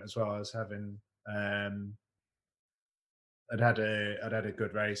that point as well. I was having I'd had a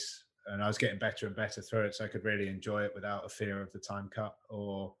good race and I was getting better and better through it, so I could really enjoy it without a fear of the time cut.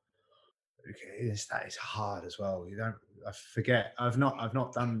 Or that is hard as well. I forget. I've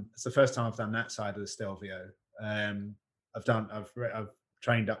not done. It's the first time I've done that side of the Stelvio. I've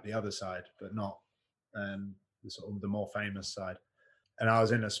trained up the other side, but not the sort of the more famous side. And I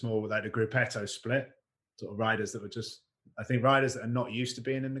was in a small, like the Gruppetto split, sort of riders that were just, I think riders that are not used to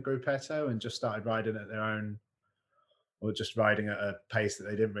being in the Gruppetto and just started riding at their own, or just riding at a pace that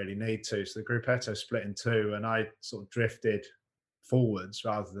they didn't really need to. So the Gruppetto split in two and I sort of drifted forwards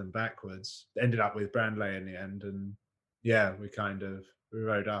rather than backwards. Ended up with Brandley in the end. And yeah, we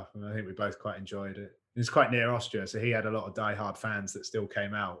rode up and I think we both quite enjoyed it. It's quite near Austria, so he had a lot of diehard fans that still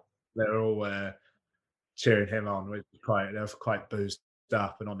came out. They were all cheering him on, which they were quite boozed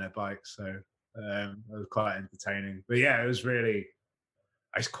up and on their bikes. So it was quite entertaining. But yeah,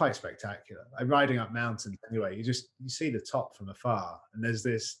 it's quite spectacular. Like riding up mountains anyway, you see the top from afar and there's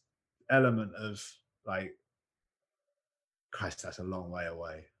this element of like, Christ, that's a long way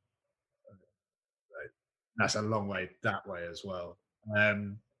away. That's a long way that way as well.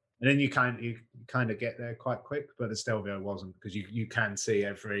 And then you kind of get there quite quick, but the Stelvio wasn't, because you can see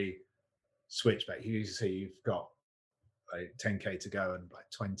every switchback. You see you've got like 10K to go and like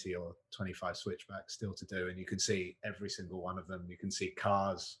 20 or 25 switchbacks still to do, and you can see every single one of them. You can see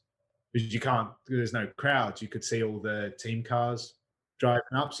cars, because there's no crowds. You could see all the team cars driving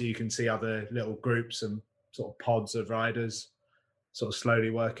up, so you can see other little groups and sort of pods of riders sort of slowly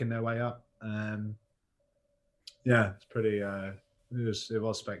working their way up. Yeah, it's pretty. It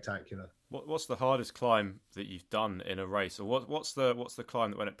was spectacular. What's the hardest climb that you've done in a race, or what's the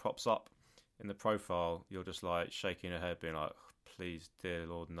climb that when it pops up in the profile, you're just like shaking your head, being like, "Please, dear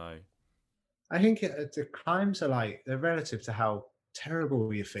Lord, no." I think the climbs are they're relative to how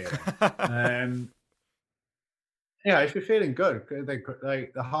terrible you're feeling. Yeah, if you're feeling good,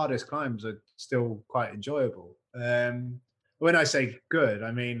 the hardest climbs are still quite enjoyable. When I say good,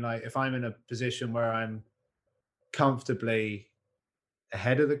 I mean like if I'm in a position where I'm comfortably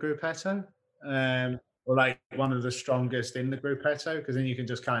ahead of the Gruppetto, or like one of the strongest in the Gruppetto, because then you can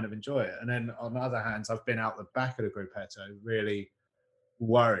just kind of enjoy it. And then on the other hand, I've been out the back of the Gruppetto really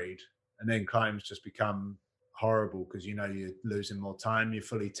worried, and then climbs just become horrible because you're losing more time, you're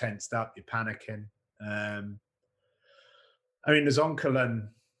fully tensed up, you're panicking. I mean, the Zoncolan,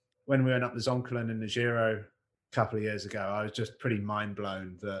 when we went up the Zoncolan in the Giro a couple of years ago, I was just pretty mind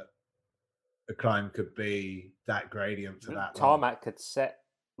blown that a climb could be that gradient for that long. Tarmac could set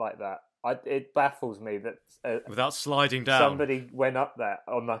like that. It baffles me that without sliding down, somebody went up there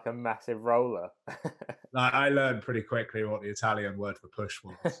on like a massive roller. I learned pretty quickly what the Italian word for push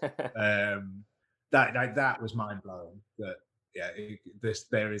was. That was mind blowing. That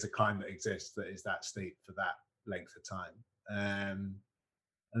there is a climb that exists that is that steep for that length of time.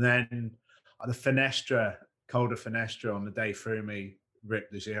 And then the Finestra, Col de Finestra on the day through me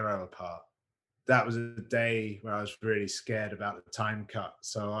ripped the Giro apart. That was a day where I was really scared about the time cut.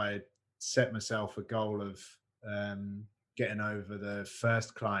 So I set myself a goal of getting over the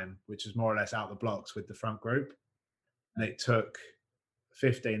first climb, which is more or less out the blocks with the front group. And it took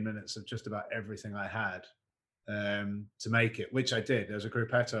 15 minutes of just about everything I had to make it, which I did. There was a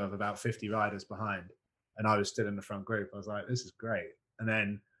Gruppetto of about 50 riders behind, and I was still in the front group. I was like, this is great. And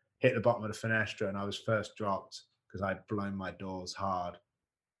then hit the bottom of the Finestra, and I was first dropped because I'd blown my doors hard,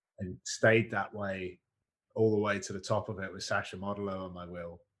 and stayed that way all the way to the top of it with Sasha Modolo on my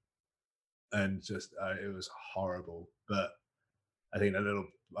wheel. And just, it was horrible. But I think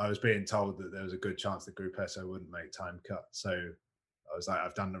I was being told that there was a good chance the Group SO wouldn't make time cut. So I was like,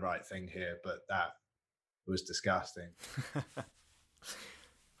 I've done the right thing here, but that was disgusting.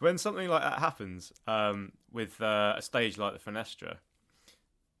 When something like that happens, with a stage like the Fenestra,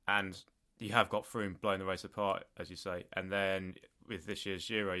 and you have got Froome blowing the race apart, as you say, and then with this year's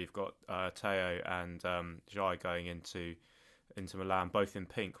Giro, you've got Teo and Jai going into Milan, both in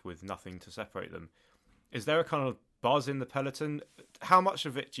pink with nothing to separate them. Is there a kind of buzz in the peloton? How much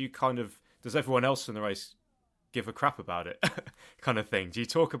of it does everyone else in the race give a crap about it, kind of thing? Do you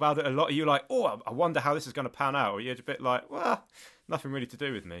talk about it a lot? Are you like, oh, I wonder how this is going to pan out? Or are you a bit like, well, nothing really to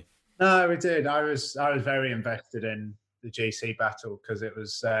do with me? No, we did. I was very invested in the GC battle because it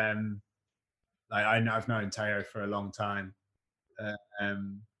was I've known Teo for a long time,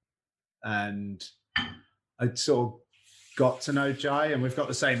 and I sort of got to know Jai, and we've got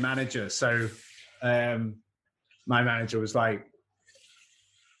the same manager. So my manager was like,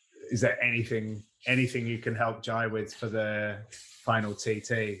 "Is there anything you can help Jai with for the final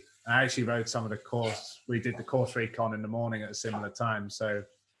TT?" I actually rode some of the course. We did the course recon in the morning at a similar time. So,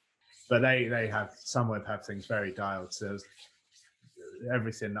 but they have Sunweb have things very dialed. So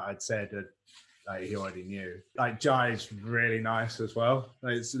everything that I'd said, like, he already knew. Like, Jai's really nice as well.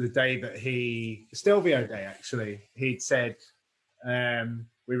 Like, it's the day that Stelvio day actually. He'd said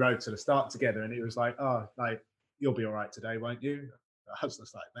we rode to the start together, and he was like, "Oh, like, you'll be all right today, won't you?" I was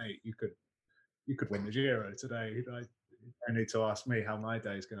just like, "Mate, you could win the Giro today. Like, you don't need to ask me how my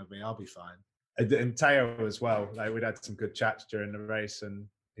day is going to be. I'll be fine." And Teo as well. Like, we'd had some good chats during the race, and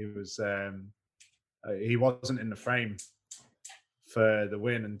he wasn't in the frame for the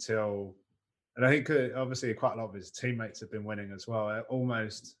win until, and I think obviously quite a lot of his teammates have been winning as well. I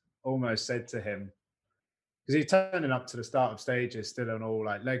almost said to him, because he's turning up to the start of stages still on all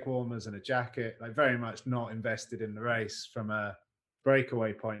like leg warmers and a jacket, like very much not invested in the race from a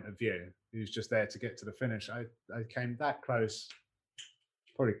breakaway point of view. He was just there to get to the finish. I came that close,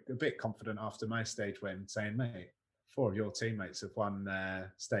 probably a bit confident after my stage win, saying, "Mate, 4 of your teammates have won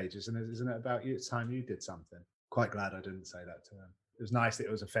their stages, and isn't it about you? It's time you did something." Quite glad I didn't say that to him. It was nice that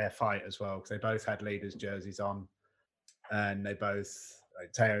it was a fair fight as well, because they both had leaders' jerseys on, and they both,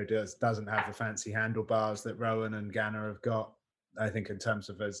 like, Teo doesn't have the fancy handlebars that Rowan and Ganna have got. I think in terms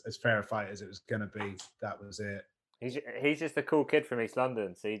of as fair a fight as it was going to be, that was it. He's just a cool kid from East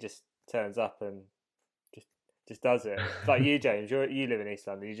London, so he just turns up and just does it. It's like you, James. You live in East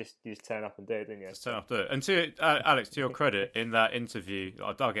London. You just turn up and do it, don't you? Just turn up and do it. And to Alex, to your credit, in that interview,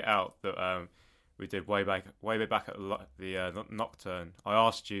 I dug it out that we did way back at the Nocturne. I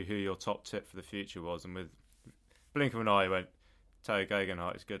asked you who your top tip for the future was, and with blink of an eye, you went, Teo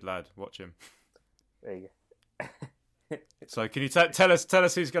Geoghegan. He's a good lad. Watch him. There you go. So can you tell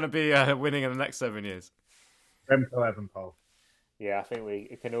us who's going to be winning in the next 7 years? Remco Evenepoel. Yeah, I think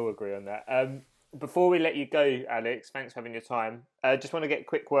we can all agree on that. Before we let you go, Alex, thanks for having your time. Just want to get a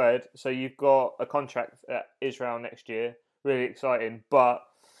quick word. So you've got a contract at Israel next year. Really exciting. But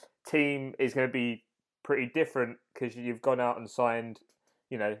team is going to be pretty different because you've gone out and signed,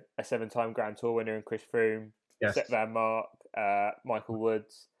 a 7-time Grand Tour winner in Chris Froome, yes, Sepp Van Mark, Michael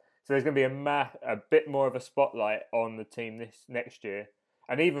Woods. So there's going to be a bit more of a spotlight on the team this next year.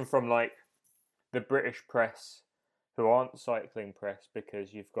 And even from like the British press, who aren't cycling press,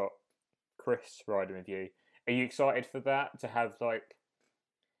 because you've got Chris riding with you. Are you excited for that, to have like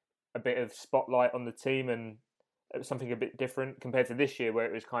a bit of spotlight on the team and something a bit different compared to this year, where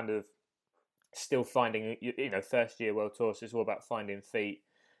it was kind of still finding, first year World Tour, so it's all about finding feet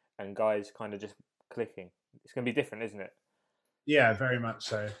and guys kind of just clicking. It's going to be different, isn't it? Yeah, very much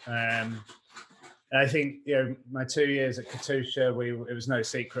so. I think, my 2 years at Katusha, it was no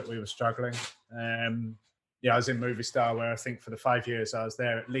secret we were struggling. I was in Movistar, where I think for the 5 years I was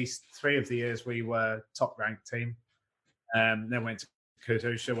there, at least 3 of the years we were top ranked team. Then went to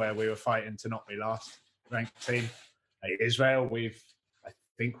Katusha, where we were fighting to not be last ranked team. At Israel, I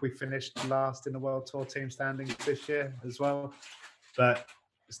think we finished last in the World Tour team standings this year as well. But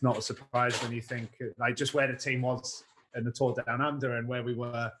it's not a surprise when you think like just where the team was in the Tour Down Under and where we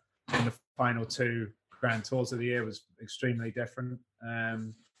were in the final 2 Grand Tours of the year was extremely different.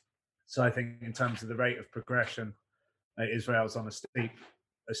 So I think in terms of the rate of progression, Israel's on a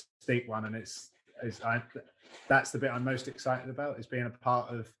steep one, and that's the bit I'm most excited about, is being a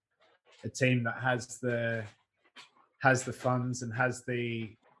part of a team that has the funds and has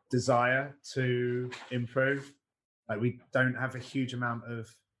the desire to improve. Like, we don't have a huge amount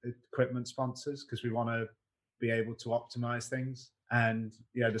of equipment sponsors because we want to be able to optimize things, and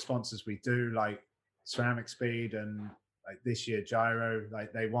the sponsors we do, like Ceramic Speed and like this year Gyro,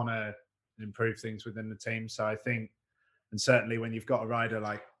 like they want to improve things within the team. So I think And certainly when you've got a rider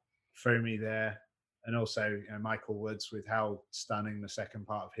like Froome there, and also Michael Woods, with how stunning the second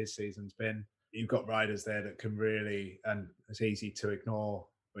part of his season's been, you've got riders there that can really, and it's easy to ignore.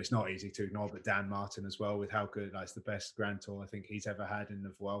 Well, it's not easy to ignore, but Dan Martin as well, with how good, like, it's the best Grand Tour I think he's ever had in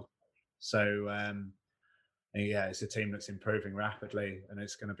the world. So yeah, it's a team that's improving rapidly, and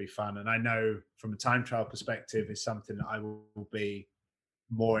it's going to be fun. And I know from a time trial perspective, is something that I will be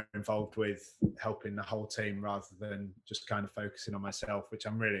more involved with, helping the whole team rather than just kind of focusing on myself, which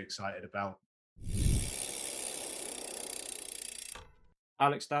I'm really excited about.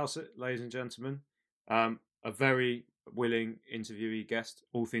 Alex Dowsett, ladies and gentlemen, a very willing interviewee guest,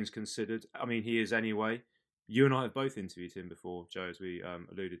 all things considered. I mean, he is anyway. You and I have both interviewed him before, Joe, as we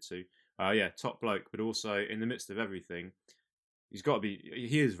alluded to. Yeah, top bloke, but also in the midst of everything,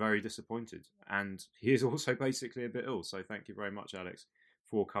 he is very disappointed, and he is also basically a bit ill. So thank you very much, Alex,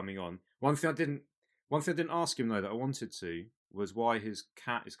 for coming on. One thing I didn't ask him though that I wanted to was why his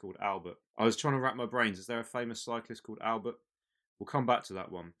cat is called Albert. I was trying to wrap my brains. Is there a famous cyclist called Albert? We'll come back to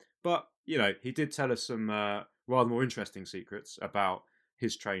that one. But, he did tell us some rather more interesting secrets about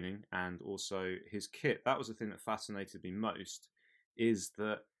his training and also his kit. That was the thing that fascinated me most, is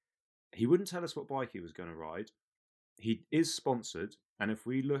that he wouldn't tell us what bike he was going to ride. He is sponsored, and if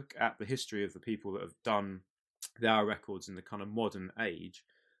we look at the history of the people that have done the hour records in the kind of modern age,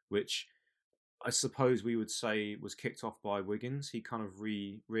 which I suppose we would say was kicked off by Wiggins, he kind of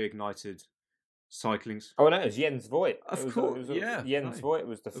reignited cycling. Oh no, it was Jens Voigt. Of course, yeah. Jens Voigt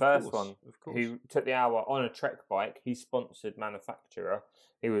was the first one who took the hour on a Trek bike. He sponsored manufacturer.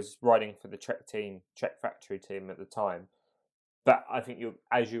 He was riding for the Trek factory team at the time. But I think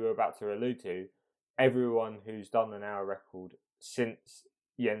as you were about to allude to, everyone who's done an hour record since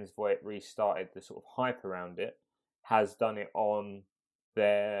Jens Voigt restarted the sort of hype around it has done it on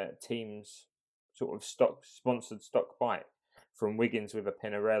their team's sort of sponsored stock bike. From Wiggins with a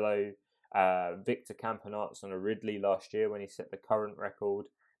Pinarello, Victor Campenaerts on a Ridley last year when he set the current record,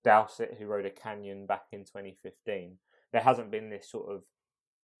 Dowsett, who rode a Canyon back in 2015. There hasn't been this sort of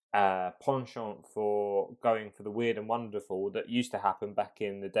penchant for going for the weird and wonderful that used to happen back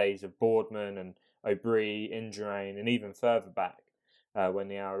in the days of Boardman and Aubry, Indurain, and even further back when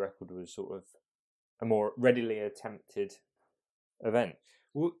the hour record was sort of a more readily attempted event.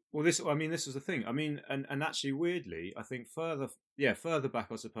 Well, this was the thing. I mean, and actually, weirdly, I think further back,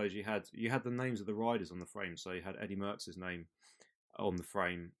 I suppose you had the names of the riders on the frame. So you had Eddie Merckx's name on the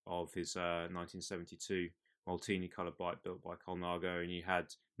frame of his 1972 Maltini coloured bike built by Colnago, and you had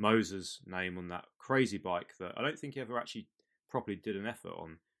Moser's name on that crazy bike that I don't think he ever actually properly did an effort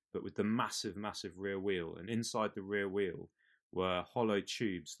on, but with the massive, massive rear wheel, and inside the rear wheel were hollow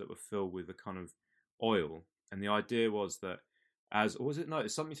tubes that were filled with a kind of oil, and the idea was that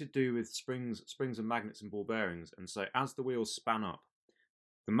it's something to do with springs and magnets and ball bearings, and so as the wheels span up,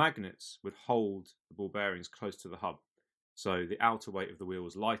 the magnets would hold the ball bearings close to the hub, so the outer weight of the wheel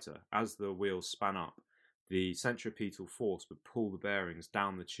was lighter. As the wheels span up, the centripetal force would pull the bearings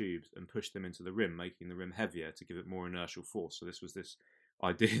down the tubes and push them into the rim, making the rim heavier to give it more inertial force. So this was this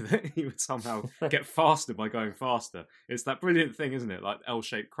idea that he would somehow get faster by going faster. It's that brilliant thing, isn't it? Like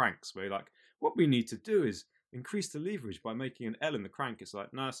L-shaped cranks, where you're like, what we need to do is increase the leverage by making an L in the crank. It's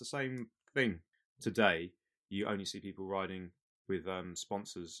like, no, it's the same thing. Today, you only see people riding with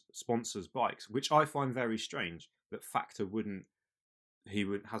sponsors bikes, which I find very strange that Factor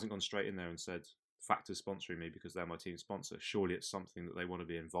hasn't gone straight in there and said, Factor's sponsoring me because they're my team sponsor. Surely it's something that they want to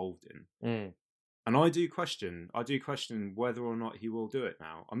be involved in. Mm. And I do question whether or not he will do it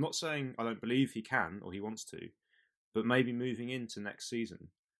now. I'm not saying I don't believe he can or he wants to, but maybe moving into next season,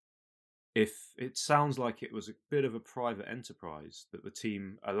 if it sounds like it was a bit of a private enterprise that the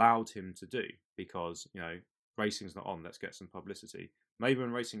team allowed him to do because, racing's not on, let's get some publicity. Maybe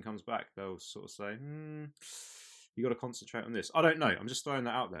when racing comes back, they'll sort of say, you got to concentrate on this. I don't know. I'm just throwing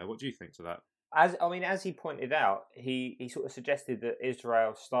that out there. What do you think to that? As he pointed out, he sort of suggested that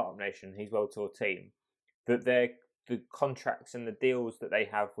Israel Startup Nation, his World Tour team, that the contracts and the deals that they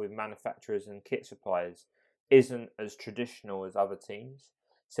have with manufacturers and kit suppliers isn't as traditional as other teams.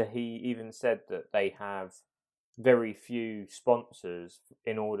 So he even said that they have very few sponsors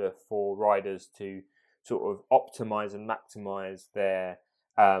in order for riders to sort of optimize and maximize their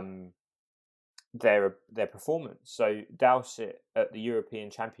performance. So Dowsett at the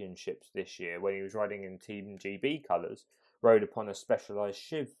European Championships this year, when he was riding in Team GB colours, rode upon a specialised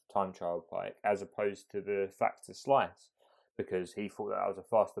Shiv time trial bike as opposed to the Factor Slice because he thought that was a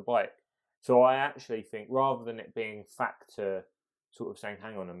faster bike. So I actually think rather than it being Factor sort of saying,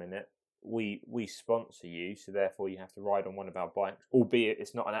 hang on a minute, we sponsor you, so therefore you have to ride on one of our bikes, albeit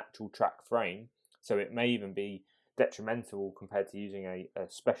it's not an actual track frame, so it may even be detrimental compared to using a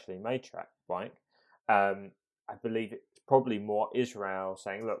specially made track bike. I believe it's probably more Israel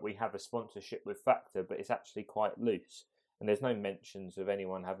saying, look, we have a sponsorship with Factor, but it's actually quite loose. And there's no mentions of any of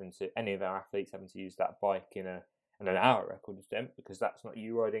our athletes having to use that bike in an hour record attempt, because that's not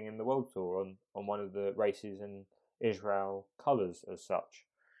you riding in the World Tour on one of the races in Israel colours as such.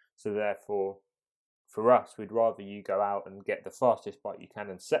 So therefore, for us, we'd rather you go out and get the fastest bike you can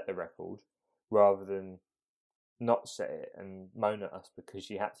and set the record, rather than not set it and moan at us because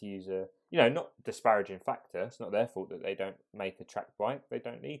you had to use not disparaging Factor. It's not their fault that they don't make a track bike. They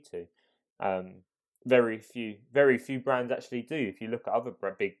don't need to. Very few brands actually do. If you look at other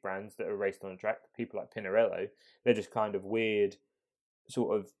big brands that are raced on a track, people like Pinarello, they're just kind of weird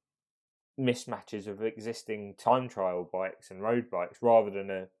sort of mismatches of existing time trial bikes and road bikes, rather than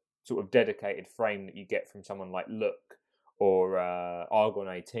a sort of dedicated frame that you get from someone like Look or Argon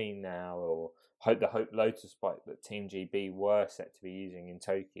 18 now, or the Hope Lotus bike that Team GB were set to be using in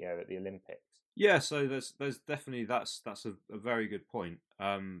Tokyo at the Olympics. Yeah, so there's definitely that's a very good point.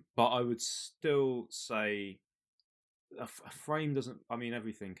 But I would still say a frame doesn't. I mean,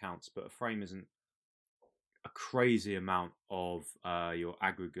 everything counts, but a frame isn't a crazy amount of your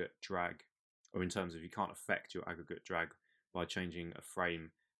aggregate drag, or in terms of you can't affect your aggregate drag by changing a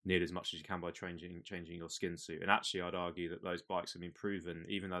frame nearly as much as you can by changing your skin suit. And actually, I'd argue that those bikes have been proven,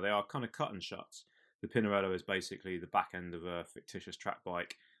 even though they are kind of cut and shuts. The Pinarello is basically the back end of a fictitious track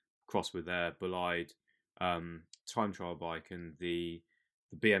bike crossed with their belied time trial bike, and the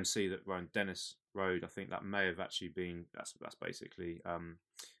BMC that Dennis rode, I think that may have actually been that's basically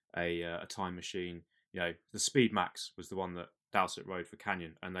a time machine. The Speed Max was the one that Dowsett rode for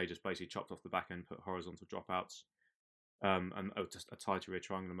Canyon, and they just basically chopped off the back end, put horizontal dropouts, and just a tighter rear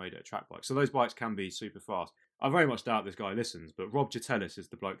triangle and made it a track bike. So those bikes can be super fast. I very much doubt this guy listens, but Rob Jatelis is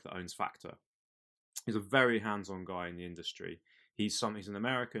the bloke that owns Factor. He's a very hands-on guy in the industry. He's an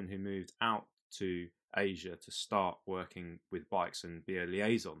American who moved out to Asia to start working with bikes and be a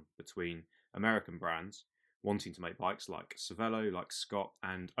liaison between American brands wanting to make bikes like Cervelo, like Scott,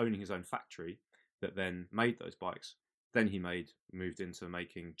 and owning his own factory that then made those bikes. Then he moved into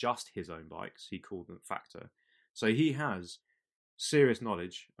making just his own bikes. He called them Factor. So he has serious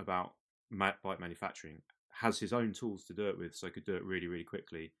knowledge about bike manufacturing, has his own tools to do it with, so he could do it really, really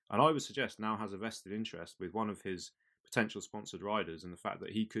quickly. And I would suggest now has a vested interest with one of his potential sponsored riders, and the fact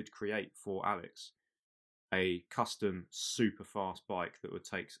that he could create for Alex a custom super fast bike that would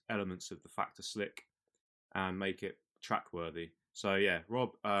take elements of the Factor Slick and make it track worthy. So yeah,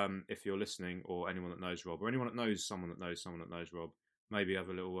 Rob, if you're listening, or anyone that knows Rob, or anyone that knows someone that knows someone that knows Rob, maybe have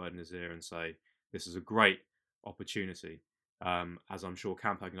a little word in his ear and say, this is a great opportunity, as I'm sure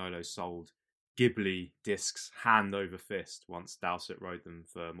Campagnolo sold Ghibli discs hand over fist once Dowsett rode them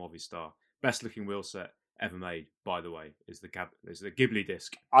for Movistar. Best looking wheel set ever made, by the way, is the Ghibli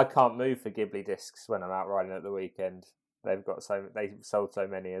disc. I can't move for Ghibli discs when I'm out riding at the weekend. They sold so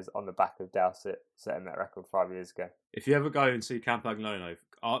many as on the back of Dowsett setting that record 5 years ago. If you ever go and see Campagnolo,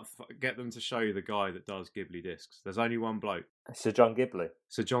 get them to show you the guy that does Ghibli discs. There's only one bloke. Sir John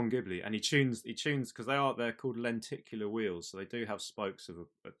Ghibli, and he tunes because they're called lenticular wheels, so they do have spokes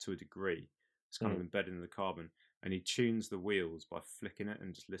to a degree. It's kind of embedded in the carbon, and he tunes the wheels by flicking it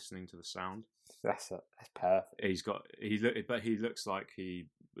and just listening to the sound. That's perfect. He looks like he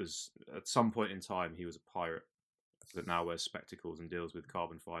was at some point in time he was a pirate that now wears spectacles and deals with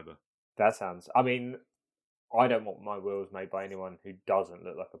carbon fibre. That sounds. I mean, I don't want my wheels made by anyone who doesn't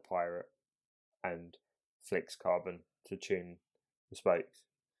look like a pirate and flicks carbon to tune the spokes.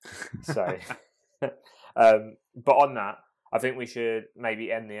 So, but on that, I think we should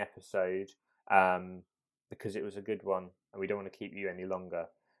maybe end the episode because it was a good one and we don't want to keep you any longer.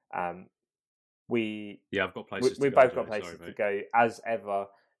 I've got places. We've both got places to go. As ever,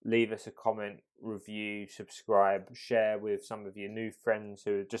 leave us a comment, review, subscribe, share with some of your new friends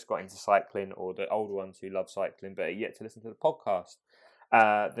who have just got into cycling, or the older ones who love cycling but are yet to listen to the podcast.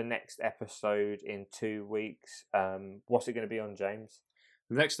 The next episode in 2 weeks. What's it going to be on, James?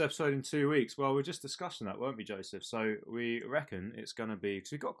 The next episode in 2 weeks. Well, we're just discussing that, weren't we, Joseph? So we reckon it's going to be,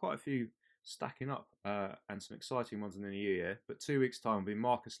 because we've got quite a few stacking up and some exciting ones in the new year. But 2 weeks' time will be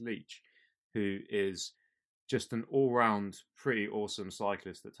Marcus Leach, who is just an all-round pretty awesome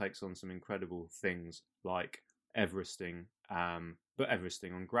cyclist that takes on some incredible things like Everesting, but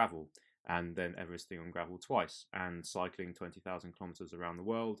Everesting on gravel, and then Everesting on gravel twice, and cycling 20,000 kilometres around the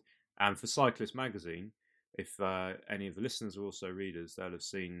world. And for Cyclist Magazine, if any of the listeners are also readers, they'll have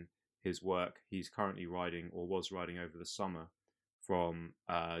seen his work. He's currently riding, or was riding over the summer, from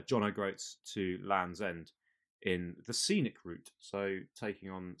John O'Groats to Land's End in the scenic route, so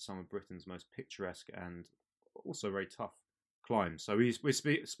taking on some of Britain's most picturesque and also a very tough climb. So we're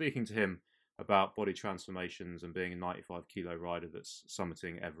speaking to him about body transformations and being a 95 kilo rider that's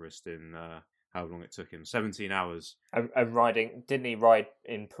summiting Everest in how long it took him, 17 hours. And riding, didn't he ride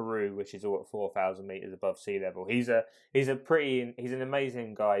in Peru, which is all at 4,000 meters above sea level? He's an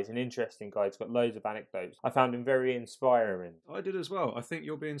amazing guy. He's an interesting guy. He's got loads of anecdotes. I found him very inspiring. I did as well. I think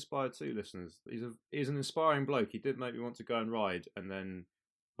you'll be inspired too, listeners. He's an inspiring bloke. He did make me want to go and ride, and then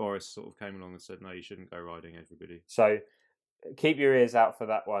Boris sort of came along and said, "No, you shouldn't go riding, everybody." So keep your ears out for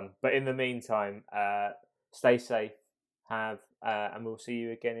that one. But in the meantime, stay safe. And we'll see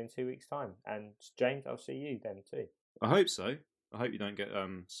you again in 2 weeks' time. And James, I'll see you then too. I hope so. I hope you don't get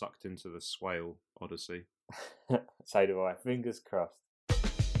sucked into the Swale Odyssey. So do I. Fingers crossed.